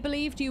 he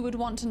believed you would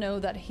want to know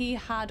that he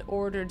had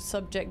ordered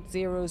Subject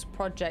Zero's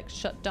project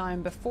shut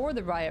down before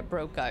the riot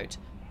broke out.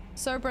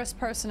 Cerberus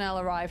personnel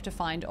arrived to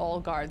find all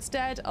guards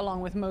dead,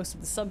 along with most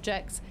of the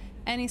subjects.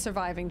 Any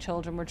surviving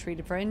children were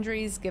treated for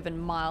injuries, given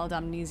mild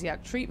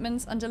amnesiac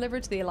treatments, and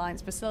delivered to the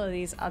Alliance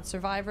facilities as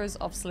survivors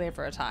of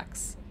slaver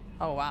attacks.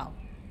 Oh wow.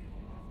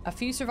 A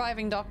few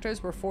surviving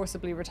doctors were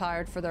forcibly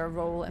retired for their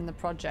role in the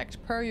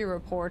project. Per your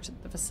report,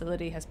 the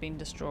facility has been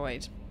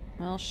destroyed.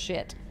 Well,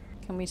 shit.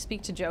 Can we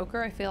speak to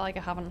Joker? I feel like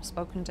I haven't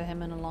spoken to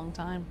him in a long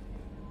time.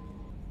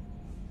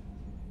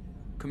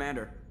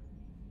 Commander.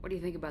 What do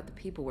you think about the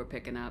people we're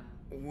picking up?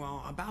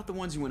 Well, about the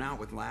ones you went out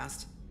with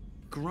last.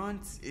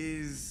 Grunt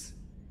is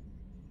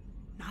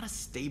not a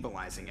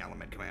stabilizing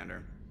element,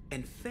 Commander.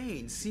 And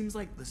Thane seems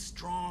like the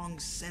strong,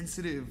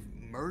 sensitive,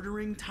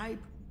 murdering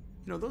type.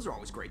 You know, those are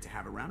always great to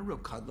have around, a real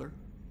cuddler.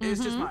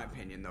 It's just my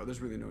opinion, though.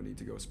 There's really no need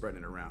to go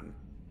spreading it around.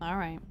 All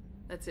right.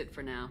 That's it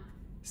for now.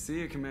 See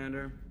you,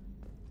 Commander.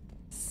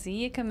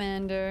 See you,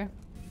 Commander.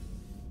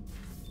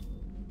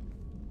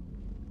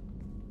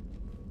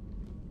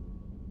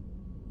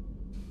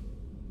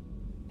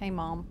 Hey,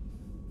 Mom.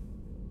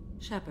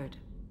 Shepard.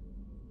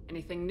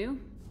 Anything new?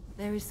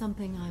 There is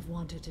something I've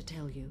wanted to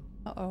tell you.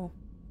 Uh-oh.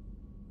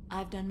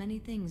 I've done many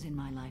things in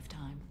my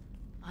lifetime.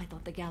 I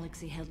thought the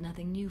galaxy held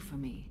nothing new for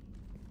me.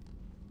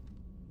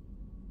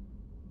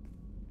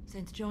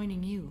 Since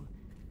joining you,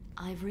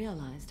 I've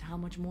realized how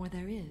much more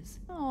there is.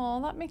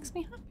 Oh, that makes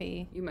me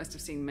happy. You must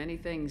have seen many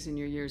things in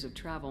your years of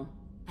travel.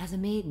 As a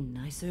maiden,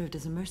 I served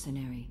as a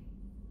mercenary.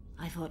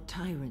 I fought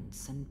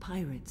tyrants and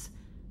pirates.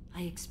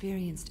 I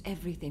experienced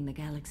everything the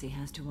galaxy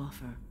has to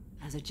offer.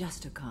 As a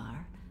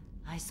Justicar,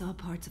 I saw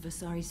parts of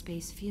Asari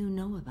space few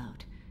know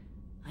about.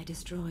 I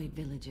destroyed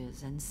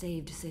villages and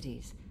saved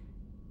cities.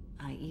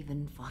 I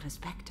even fought a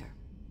Spectre.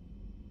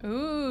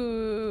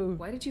 Ooh.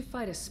 Why did you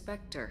fight a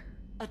Spectre?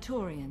 A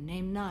Taurian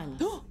named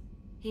Nihilus.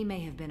 He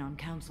may have been on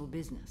Council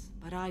business,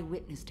 but I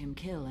witnessed him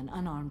kill an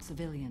unarmed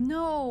civilian.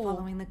 No!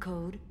 Following the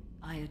code,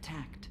 I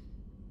attacked.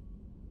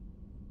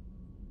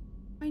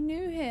 I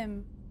knew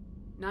him.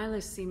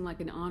 Nihilus seemed like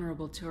an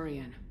honorable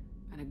Turian,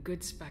 and a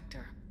good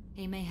Spectre.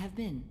 He may have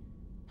been.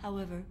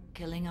 However,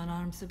 killing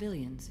unarmed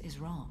civilians is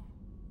wrong.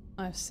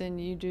 I've seen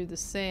you do the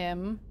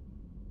same.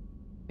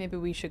 Maybe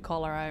we should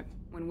call her out.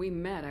 When we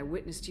met, I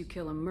witnessed you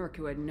kill a merc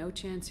who had no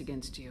chance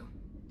against you.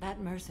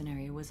 That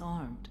mercenary was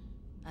armed,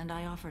 and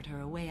I offered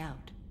her a way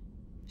out.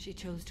 She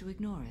chose to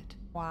ignore it.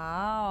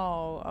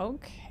 Wow,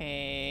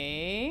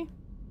 okay.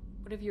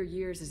 What have your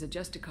years as a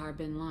Justicar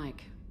been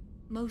like?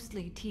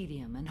 Mostly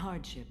tedium and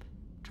hardship.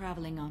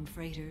 Traveling on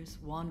freighters,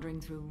 wandering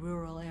through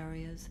rural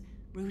areas,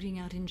 rooting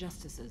out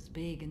injustices,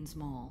 big and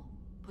small,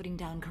 putting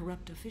down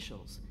corrupt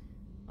officials.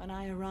 When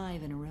I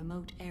arrive in a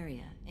remote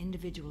area,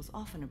 individuals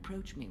often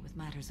approach me with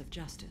matters of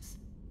justice.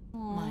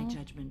 Aww. My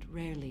judgment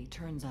rarely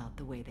turns out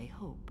the way they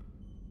hope.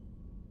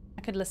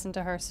 I could listen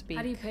to her speak.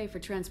 How do you pay for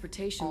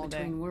transportation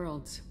between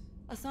worlds?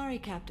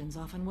 Asari captains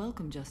often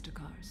welcome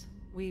Justicars.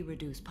 We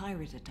reduce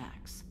pirate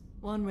attacks.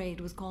 One raid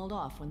was called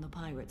off when the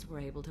pirates were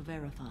able to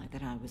verify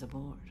that I was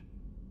aboard.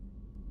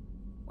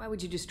 Why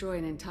would you destroy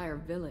an entire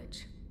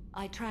village?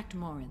 I tracked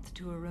Morinth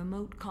to a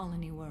remote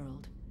colony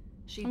world.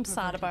 I'm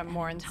sad about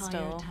Morinth entire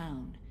still.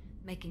 Town,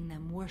 making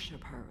them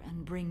worship her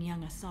and bring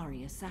young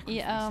Asari as sacrifices.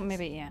 Yeah,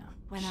 maybe, yeah.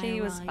 When She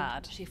I was arrived,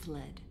 bad. She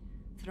fled,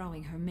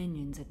 throwing her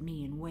minions at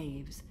me in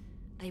waves.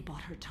 They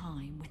bought her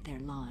time with their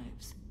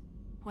lives.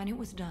 When it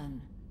was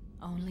done,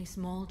 only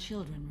small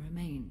children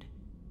remained.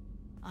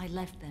 I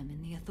left them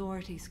in the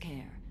authorities'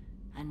 care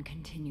and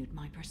continued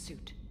my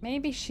pursuit.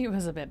 Maybe she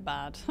was a bit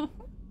bad.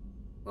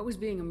 What was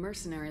being a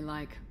mercenary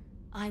like?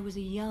 I was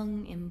a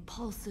young,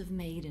 impulsive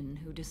maiden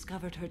who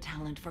discovered her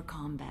talent for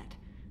combat.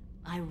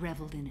 I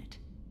reveled in it,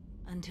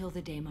 until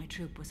the day my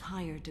troop was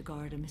hired to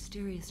guard a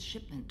mysterious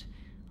shipment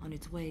on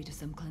its way to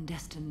some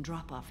clandestine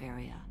drop-off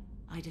area.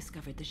 I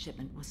discovered the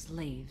shipment was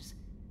slaves,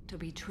 to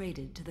be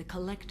traded to the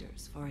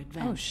Collectors for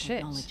advanced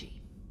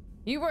technology.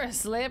 You were a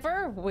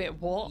slaver? Wait,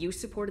 what? You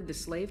supported the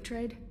slave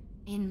trade?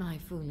 In my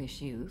foolish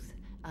youth,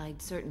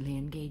 I'd certainly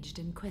engaged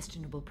in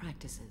questionable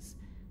practices.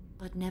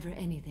 but never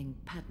anything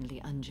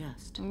patently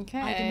unjust. Okay.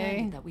 I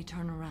demanded that we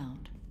turn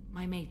around.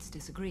 My mates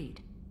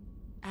disagreed.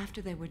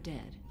 After they were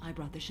dead, I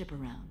brought the ship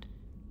around.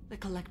 The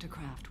collector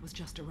craft was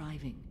just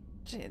arriving.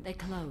 Shit. They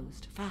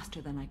closed faster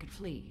than I could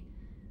flee.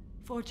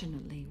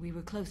 Fortunately, we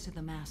were close to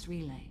the mass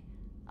relay.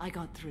 I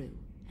got through,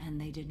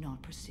 and they did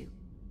not pursue.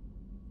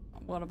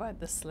 What about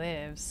the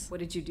slaves?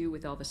 What did you do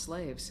with all the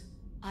slaves?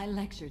 I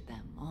lectured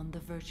them on the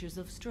virtues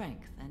of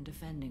strength and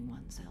defending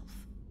oneself.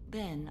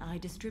 Then I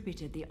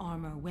distributed the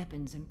armor,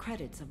 weapons, and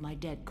credits of my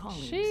dead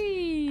colleagues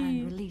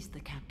and released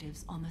the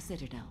captives on the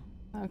Citadel.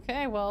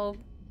 Okay, well,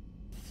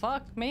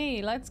 fuck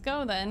me. Let's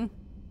go then.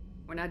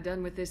 We're not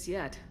done with this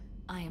yet.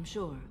 I am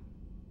sure.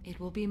 It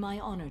will be my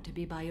honor to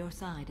be by your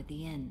side at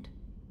the end.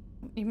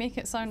 You make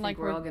it sound like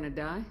we're all gonna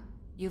die?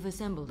 You've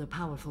assembled a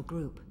powerful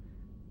group,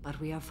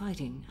 but we are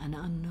fighting an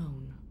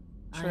unknown.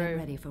 True. I am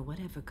ready for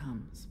whatever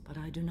comes, but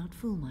I do not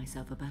fool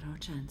myself about our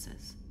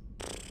chances.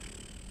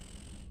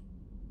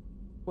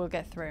 We'll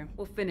get through.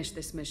 We'll finish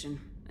this mission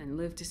and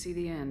live to see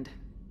the end.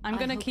 I'm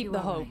gonna keep the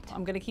hope. Right.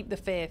 I'm gonna keep the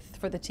faith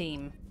for the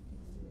team.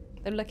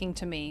 They're looking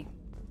to me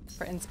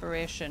for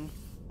inspiration.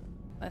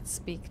 Let's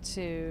speak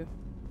to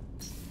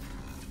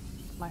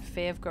my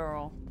fave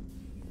girl.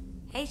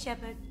 Hey,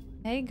 Shepard.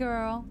 Hey,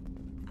 girl.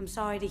 I'm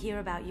sorry to hear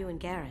about you and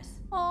Garrus.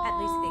 Aww. At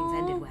least things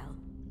ended well.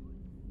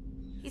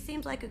 He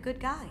seems like a good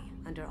guy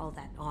under all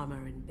that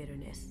armor and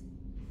bitterness.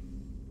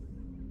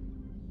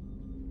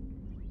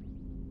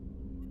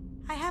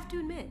 I have to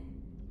admit,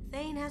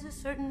 Thane has a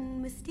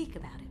certain mystique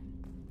about him.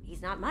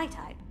 He's not my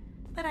type,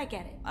 but I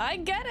get it. I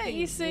get it,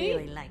 you see? He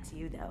really likes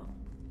you, though.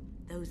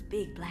 Those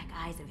big black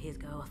eyes of his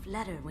go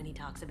aflutter when he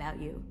talks about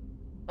you.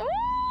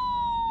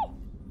 Ooh!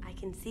 I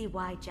can see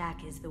why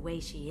Jack is the way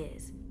she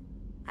is.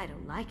 I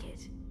don't like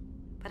it,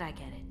 but I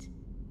get it.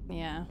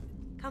 Yeah.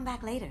 Come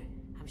back later.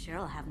 I'm sure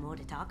I'll have more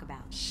to talk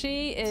about.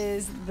 She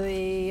is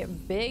the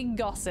big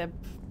gossip.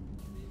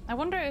 I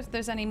wonder if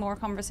there's any more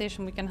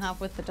conversation we can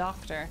have with the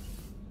doctor.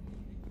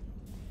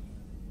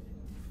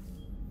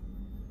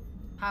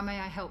 How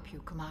may I help you,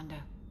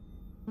 Commander?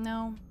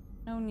 No.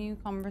 No new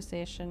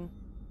conversation.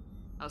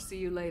 I'll see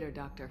you later,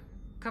 Doctor.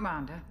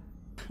 Commander.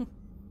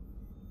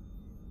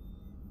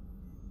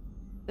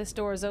 This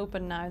door is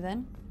open now,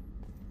 then.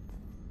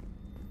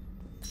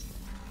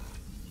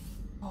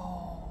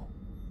 Oh.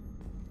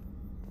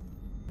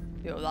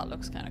 Yo, that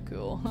looks kind of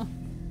cool.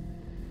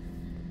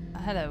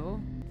 Hello.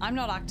 I'm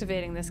not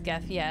activating this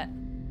geth yet.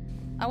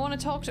 I want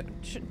to talk to...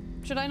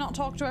 Should I not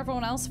talk to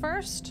everyone else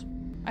first?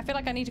 I feel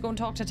like I need to go and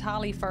talk to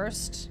Tali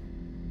first.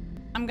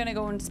 I'm gonna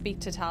go and speak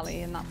to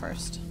Tali in that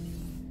first.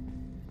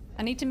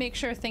 I need to make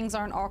sure things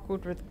aren't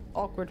awkward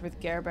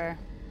with Gerber.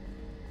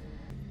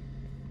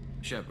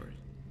 Shepard,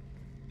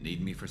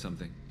 need me for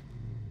something?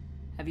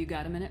 Have you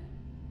got a minute?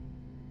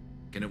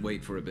 Can it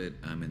wait for a bit?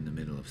 I'm in the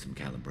middle of some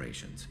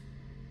calibrations.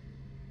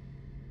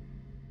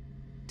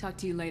 Talk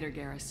to you later,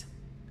 Garrus.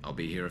 I'll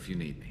be here if you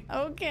need me.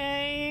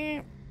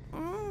 Okay.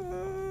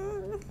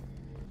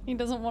 He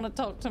doesn't want to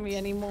talk to me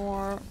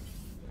anymore.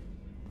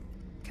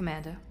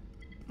 Commander,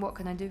 what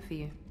can I do for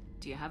you?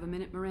 Do you have a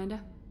minute,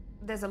 Miranda?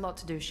 There's a lot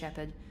to do,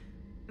 Shepard.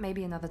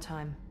 Maybe another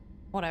time.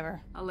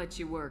 Whatever. I'll let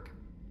you work.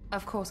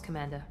 Of course,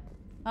 Commander.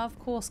 Of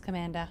course,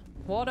 Commander.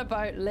 What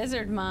about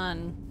Lizard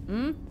Man?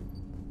 Hmm?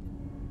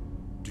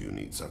 Do you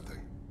need something?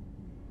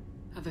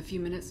 Have a few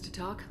minutes to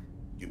talk?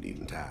 You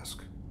needn't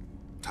ask.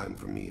 Time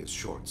for me is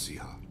short,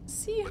 Seahawk.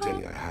 Seahawk? What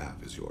any I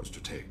have is yours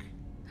to take.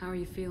 How are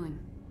you feeling?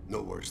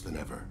 No worse than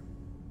ever.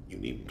 You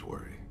needn't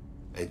worry.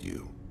 And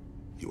you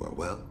are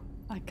well?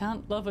 I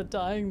can't love a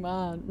dying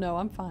man. No,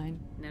 I'm fine.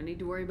 No need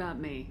to worry about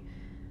me.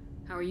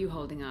 How are you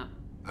holding up?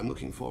 I'm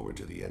looking forward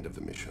to the end of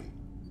the mission.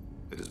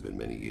 It has been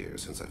many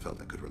years since I felt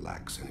I could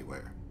relax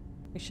anywhere.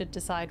 We should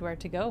decide where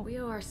to go. We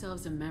owe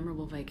ourselves a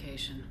memorable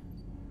vacation.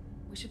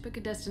 We should pick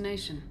a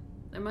destination.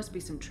 There must be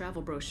some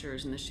travel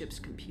brochures in the ship's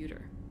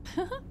computer.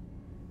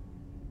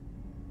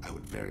 I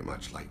would very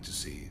much like to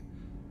see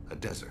a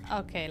desert.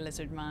 Okay,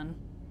 Lizard Man.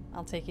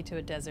 I'll take you to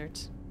a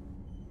desert.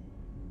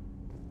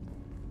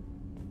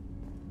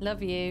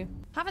 Love you.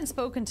 Haven't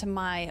spoken to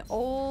my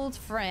old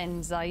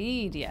friend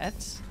Zaid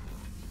yet.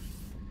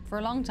 For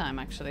a long time,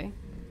 actually.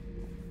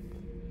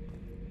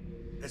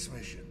 This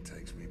mission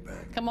takes me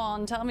back. Come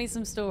on, tell me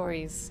some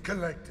stories.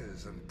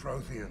 Collectors and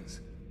Protheans.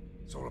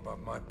 It's all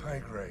about my pay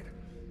grade.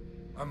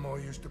 I'm more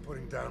used to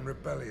putting down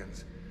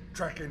rebellions,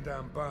 tracking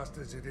down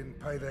bastards who didn't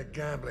pay their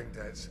gambling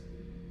debts.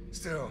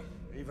 Still,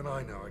 even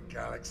I know a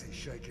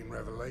galaxy-shaking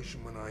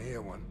revelation when I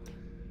hear one.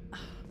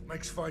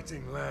 Makes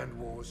fighting land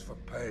wars for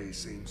pay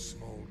seem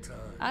small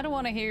time. I don't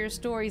want to hear your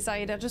stories,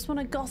 Zaid. I just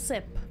want to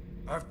gossip.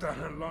 I've done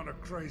a lot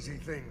of crazy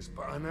things,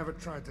 but I never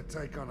tried to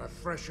take on a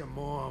Thresher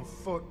Maw on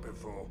foot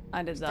before.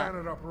 I did that.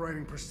 Standard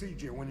operating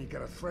procedure when you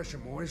get a Thresher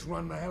Maw is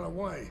run the hell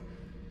away.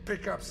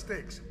 Pick up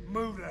sticks,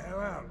 move the hell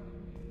out.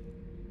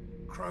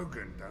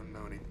 Krogan don't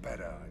know any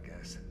better, I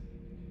guess.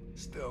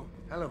 Still,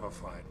 hell of a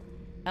fight.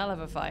 Hell of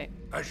a fight.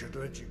 I should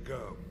let you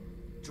go.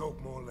 Talk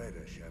more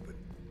later, Shepard.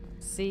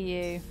 See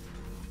you.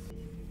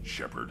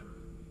 Shepard?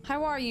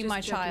 How are you, Just my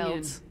checking child?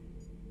 in.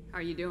 How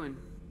are you doing?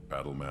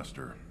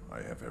 Battlemaster,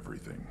 I have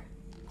everything.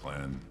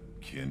 Clan,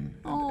 kin,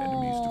 and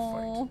enemies to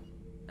fight.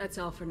 That's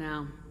all for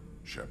now.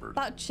 Shepard.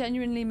 That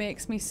genuinely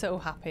makes me so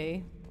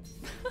happy.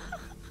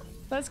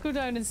 Let's go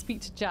down and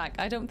speak to Jack.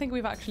 I don't think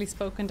we've actually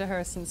spoken to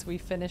her since we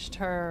finished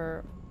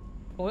her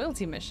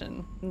loyalty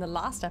mission in the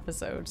last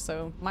episode,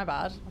 so my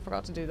bad. I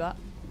forgot to do that.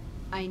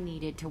 I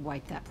needed to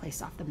wipe that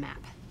place off the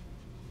map.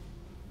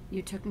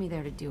 You took me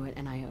there to do it,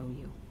 and I owe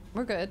you.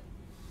 We're good.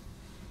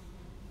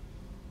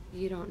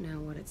 You don't know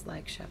what it's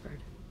like, Shepard,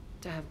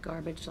 to have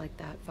garbage like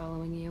that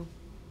following you.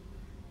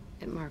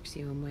 It marks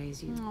you in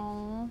ways you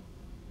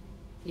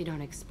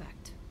don't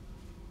expect.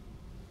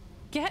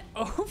 Get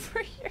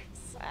over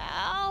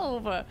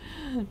yourself!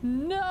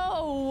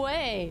 No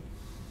way!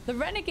 The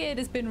Renegade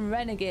has been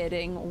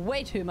renegading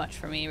way too much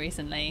for me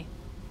recently.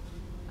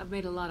 I've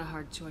made a lot of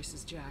hard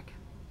choices, Jack.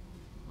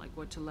 Like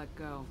what to let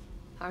go.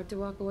 Hard to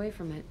walk away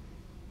from it.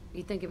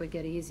 You'd think it would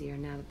get easier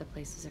now that the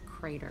place is a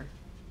crater.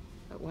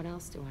 But what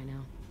else do I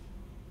know?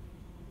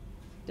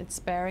 Did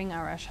sparing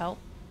Arash help?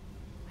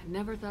 I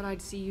never thought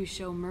I'd see you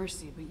show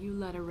mercy, but you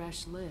let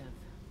Arash live.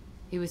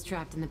 He was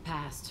trapped in the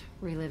past,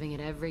 reliving it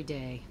every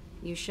day.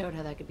 You showed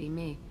how that could be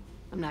me.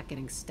 I'm not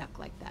getting stuck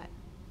like that.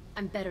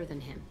 I'm better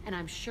than him, and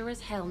I'm sure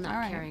as hell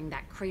not carrying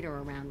that crater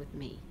around with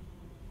me.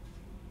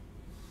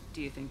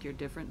 Do you think you're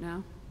different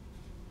now?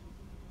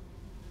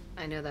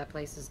 I know that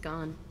place is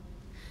gone.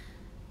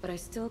 But I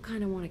still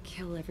kind of want to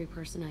kill every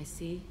person I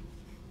see.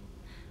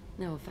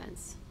 No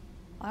offense.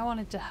 I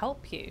wanted to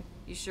help you.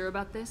 You sure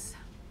about this?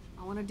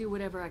 I want to do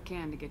whatever I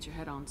can to get your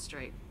head on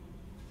straight.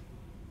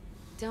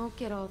 Don't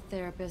get all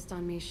therapist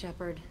on me,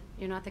 Shepard.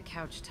 You're not the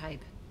couch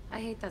type. I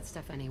hate that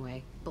stuff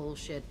anyway.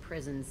 Bullshit,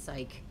 prison,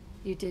 psych.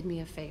 You did me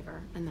a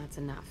favor, and that's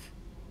enough.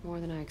 More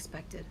than I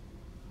expected.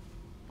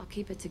 I'll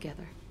keep it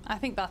together. I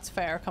think that's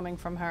fair coming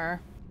from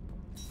her.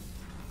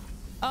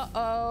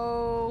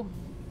 Uh-oh.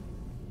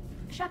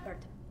 Shepard,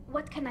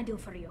 what can I do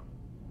for you?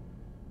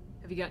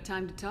 Have you got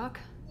time to talk?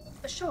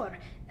 Sure.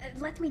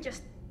 Let me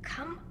just...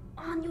 Come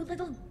on, you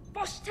little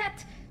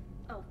borstet!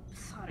 Oh,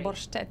 sorry.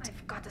 Borstet.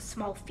 I've got a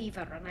small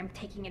fever and I'm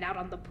taking it out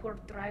on the poor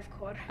drive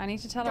core. I need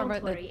to tell her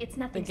about Don't worry, it's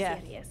nothing the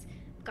geth. serious.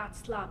 Got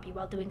sloppy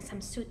while doing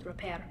some suit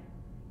repair.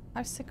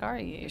 How sick are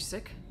you? You're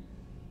sick?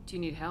 Do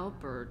you need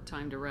help or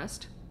time to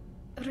rest?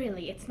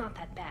 Really, it's not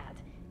that bad.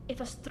 If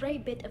a stray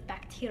bit of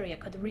bacteria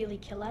could really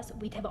kill us,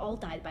 we'd have all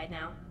died by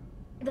now.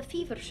 The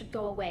fever should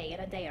go away in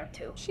a day or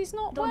two. She's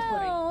not Don't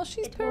well. worry.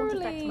 She's it poorly. won't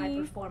affect my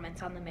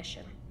performance on the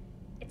mission.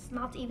 It's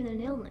not even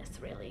an illness,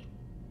 really.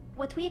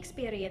 What we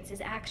experience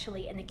is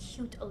actually an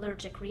acute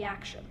allergic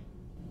reaction.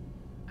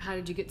 How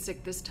did you get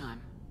sick this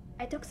time?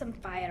 I took some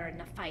fire in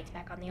a fight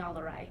back on the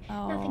Allerai.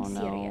 Oh, Nothing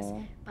serious,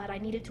 no. but I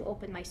needed to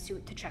open my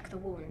suit to check the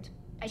wound.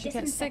 I She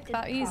gets sick disinfected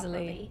that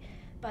easily. properly,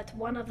 but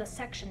one of the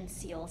section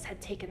seals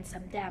had taken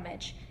some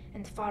damage,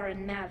 and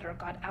foreign matter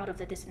got out of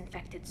the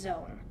disinfected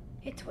zone.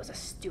 It was a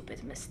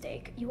stupid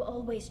mistake. You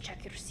always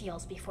check your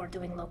seals before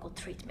doing local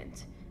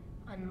treatment.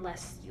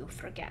 Unless you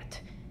forget.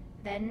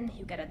 Then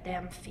you get a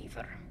damn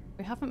fever.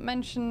 We haven't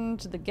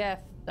mentioned the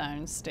geth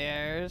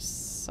downstairs,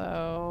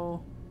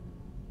 so...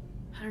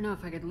 I don't know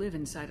if I could live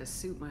inside a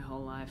suit my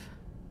whole life.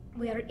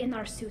 We are in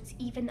our suits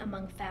even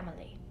among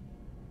family.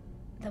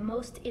 The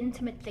most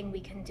intimate thing we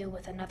can do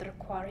with another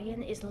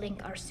Quarian is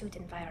link our suit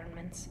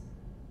environments.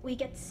 We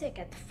get sick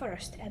at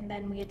first, and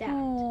then we adapt.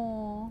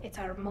 Aww. It's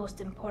our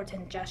most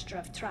important gesture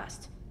of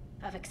trust,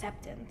 of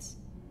acceptance.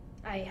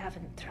 I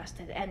haven't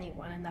trusted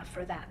anyone enough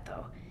for that,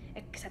 though.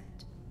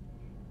 Except...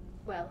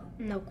 well,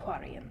 no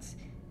Quarians.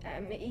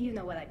 You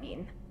know what I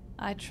mean.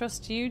 I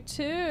trust you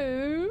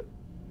too.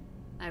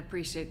 I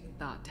appreciate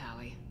the thought,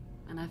 Tally.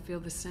 And I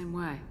feel the same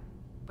way.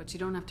 But you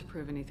don't have to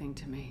prove anything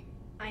to me.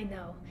 I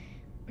know.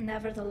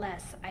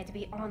 Nevertheless, I'd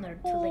be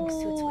honored to link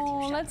suits with you,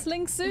 Shepard. Let's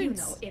link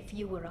suits. You know, if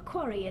you were a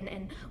Quarian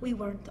and we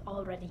weren't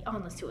already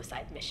on a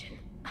suicide mission.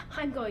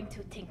 I'm going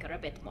to tinker a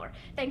bit more.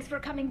 Thanks for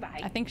coming by.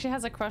 I think she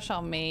has a crush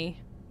on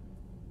me.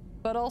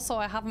 But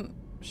also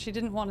she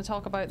didn't want to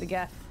talk about the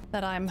geth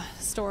that I'm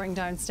storing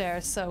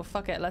downstairs, so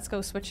fuck it, let's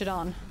go switch it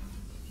on.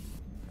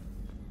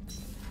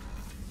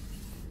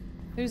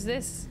 Who's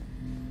this?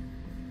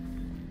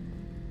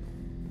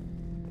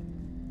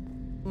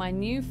 My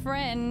new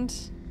friend.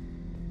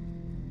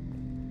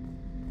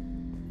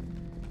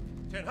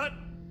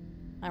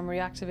 I'm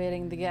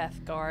reactivating the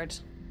geth guard.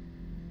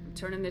 I'm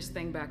turning this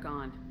thing back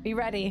on. Be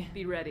ready.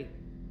 Be ready.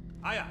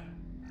 Aye, aye.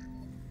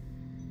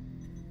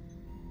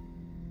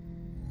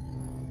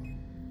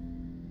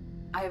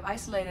 I have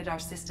isolated our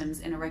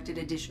systems and erected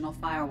additional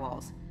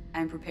firewalls.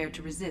 I am prepared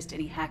to resist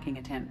any hacking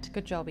attempt.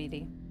 Good job,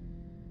 Edie.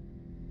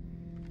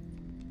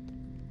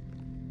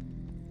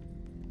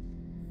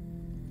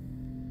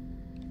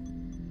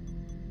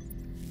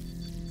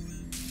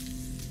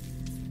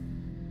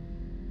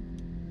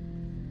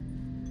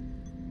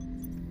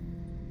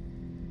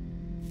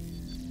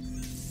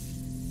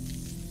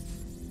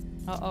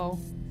 Uh-oh.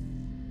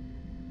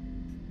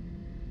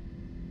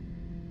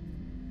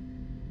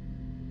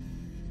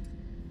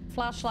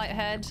 Flashlight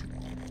head.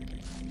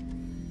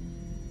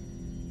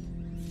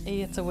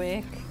 It's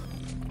awake.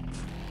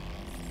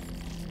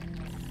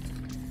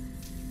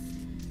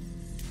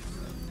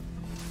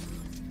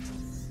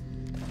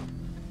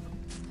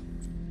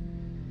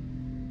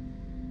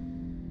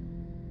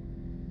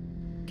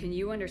 can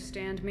you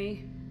understand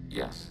me?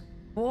 Yes.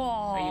 Whoa.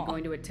 Are you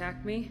going to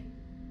attack me?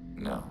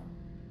 No.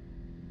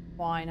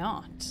 Why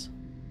not?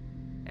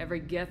 Every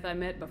Geth I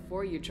met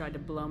before you tried to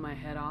blow my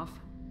head off.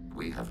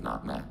 We have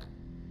not met.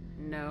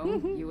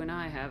 No, you and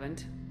I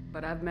haven't.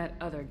 But I've met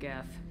other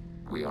Geth.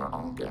 We are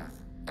all Geth,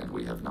 and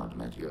we have not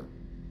met you.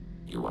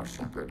 You are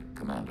Shepard,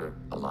 Commander,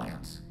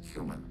 Alliance,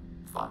 human,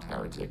 fought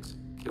heretics,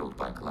 killed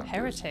by collectors.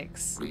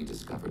 Heretics?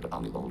 Rediscovered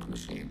on the old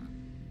machine.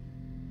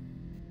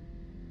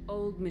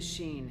 Old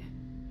machine.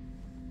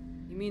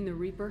 You mean the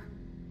Reaper?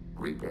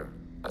 Reaper,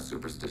 a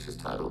superstitious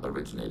title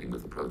originating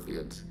with the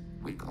Protheans.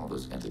 We call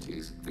those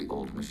entities the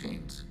old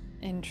machines.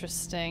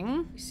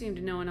 Interesting. You seem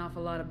to know an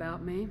awful lot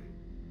about me.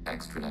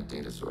 Extranet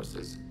data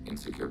sources,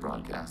 insecure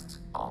broadcasts,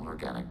 all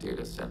organic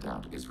data sent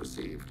out is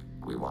received.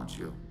 We watch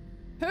you.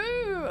 Who?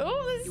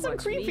 Oh, this is so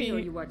creepy. Me or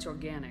you watch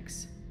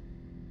organics?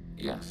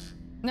 Yes.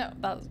 No,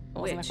 that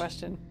wasn't a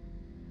question.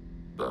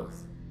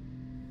 Both.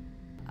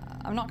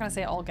 I'm not going to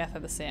say all Geth are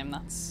the same.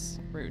 That's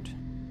rude.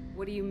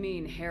 What do you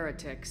mean,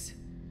 heretics?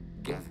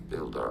 Geth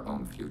build our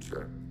own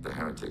future. The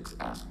heretics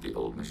ask the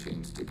old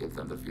machines to give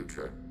them the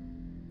future.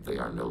 They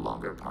are no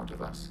longer part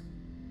of us.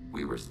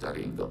 We were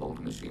studying the old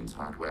machines'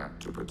 hardware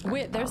to protect.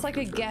 Wait, there's like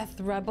future. A Geth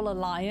Rebel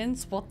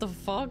Alliance? What the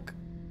fuck?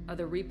 Are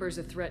the Reapers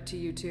a threat to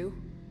you too?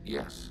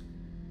 Yes.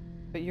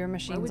 But your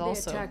machines Why would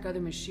also. they attack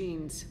other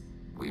machines?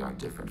 We are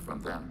different from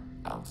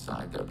them,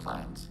 outside their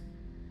plans.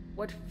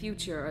 What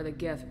future are the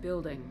Geth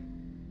building?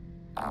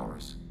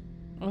 Ours.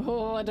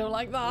 Oh, I don't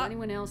like that. Will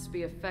anyone else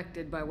be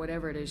affected by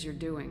whatever it is you're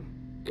doing?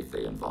 If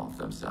they involve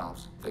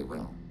themselves, they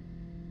will.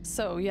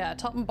 So, yeah,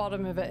 top and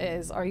bottom of it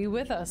is, are you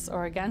with us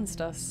or against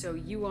us? So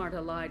you aren't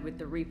allied with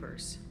the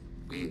Reapers?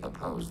 We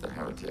oppose the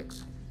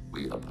heretics.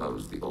 We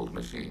oppose the old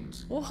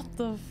machines. What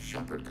the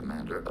Shepard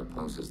Commander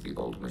opposes the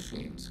old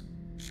machines.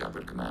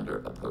 Shepard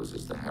Commander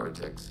opposes the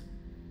heretics.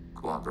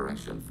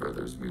 Cooperation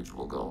furthers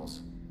mutual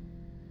goals.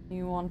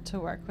 You want to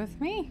work with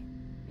me?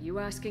 Are you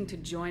asking to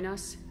join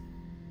us?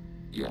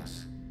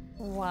 Yes.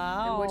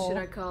 Wow. And what should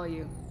I call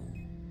you?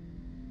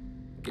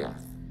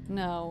 Geth.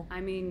 No. I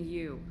mean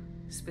you,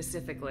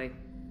 specifically.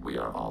 We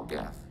are all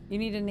Geth. You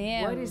need a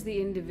name. What is the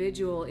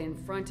individual in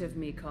front of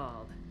me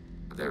called?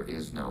 There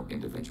is no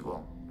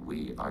individual.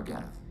 We are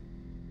Geth.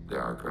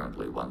 There are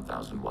currently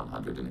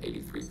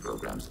 1,183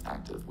 programs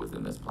active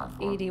within this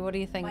platform. Edie, what do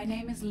you think? My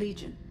name is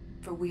Legion,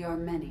 for we are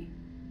many.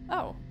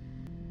 Oh,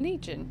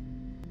 Legion.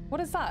 What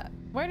is that?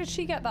 Where did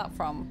she get that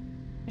from?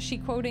 Is she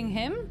quoting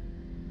him?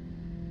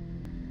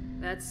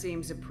 That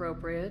seems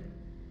appropriate.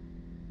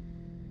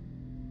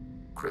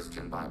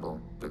 Christian Bible,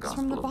 the It's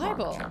Gospel from the of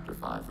Bible. Mark, chapter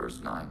 5,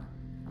 verse 9.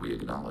 We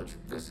acknowledge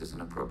this is an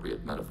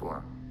appropriate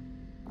metaphor.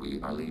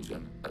 We are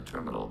Legion, a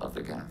terminal of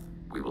the Geth.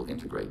 We will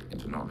integrate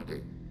into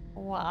Normandy.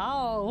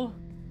 Wow.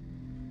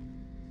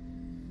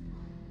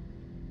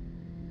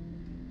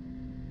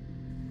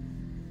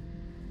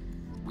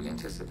 We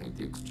anticipate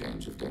the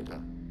exchange of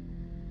data.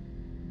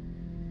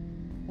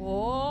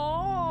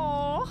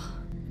 Whoa.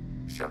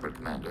 Shepard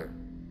Commander,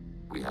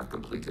 we have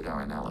completed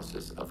our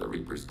analysis of the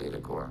Reaper's data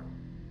core.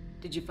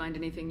 Did you find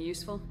anything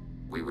useful?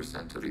 We were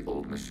sent to the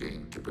old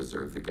machine to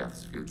preserve the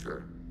Geth's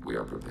future. We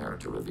are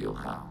prepared to reveal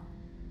how.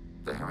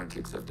 The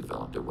heretics have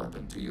developed a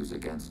weapon to use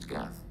against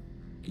Geth.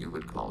 You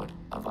would call it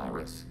a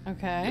virus.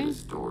 Okay. It is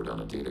stored on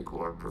a data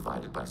core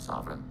provided by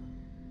Sovereign.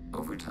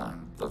 Over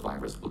time, the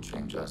virus will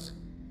change us,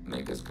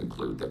 make us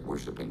conclude that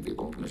worshipping the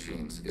old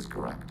machines is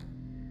correct.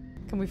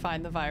 Can we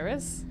find the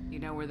virus? You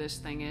know where this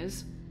thing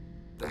is?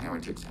 The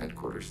heretics'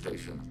 headquarters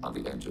station on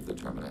the edge of the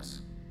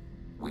terminus.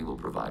 We will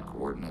provide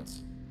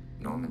coordinates.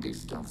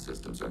 Normandy's stealth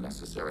systems are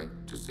necessary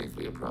to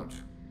safely approach.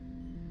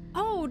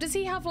 Oh, does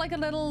he have like a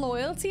little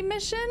loyalty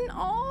mission?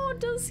 Oh,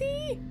 does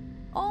he?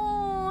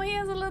 Oh, he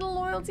has a little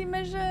loyalty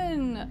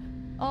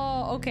mission.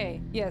 Oh,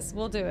 okay. Yes,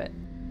 we'll do it.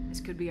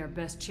 This could be our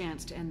best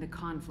chance to end the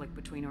conflict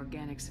between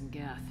organics and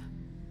Geth.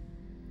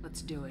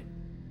 Let's do it.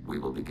 We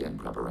will begin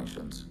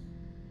preparations.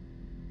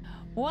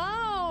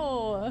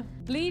 Wow!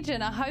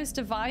 Legion, a house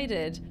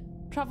divided.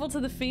 Travel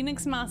to the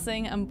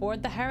PhoenixxMassing and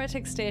board the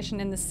heretic station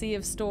in the Sea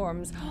of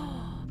Storms.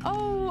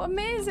 Oh,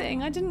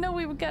 amazing! I didn't know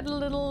we would get a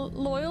little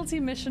loyalty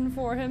mission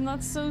for him.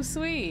 That's so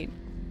sweet.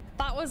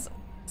 That was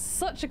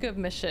such a good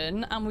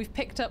mission, and we've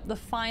picked up the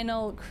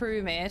final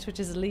crewmate, which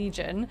is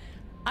Legion.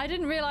 I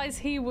didn't realize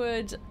he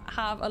would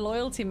have a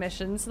loyalty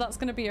mission, so that's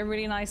going to be a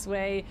really nice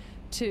way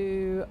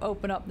to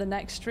open up the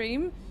next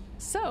stream.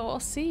 So I'll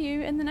see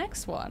you in the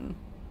next one.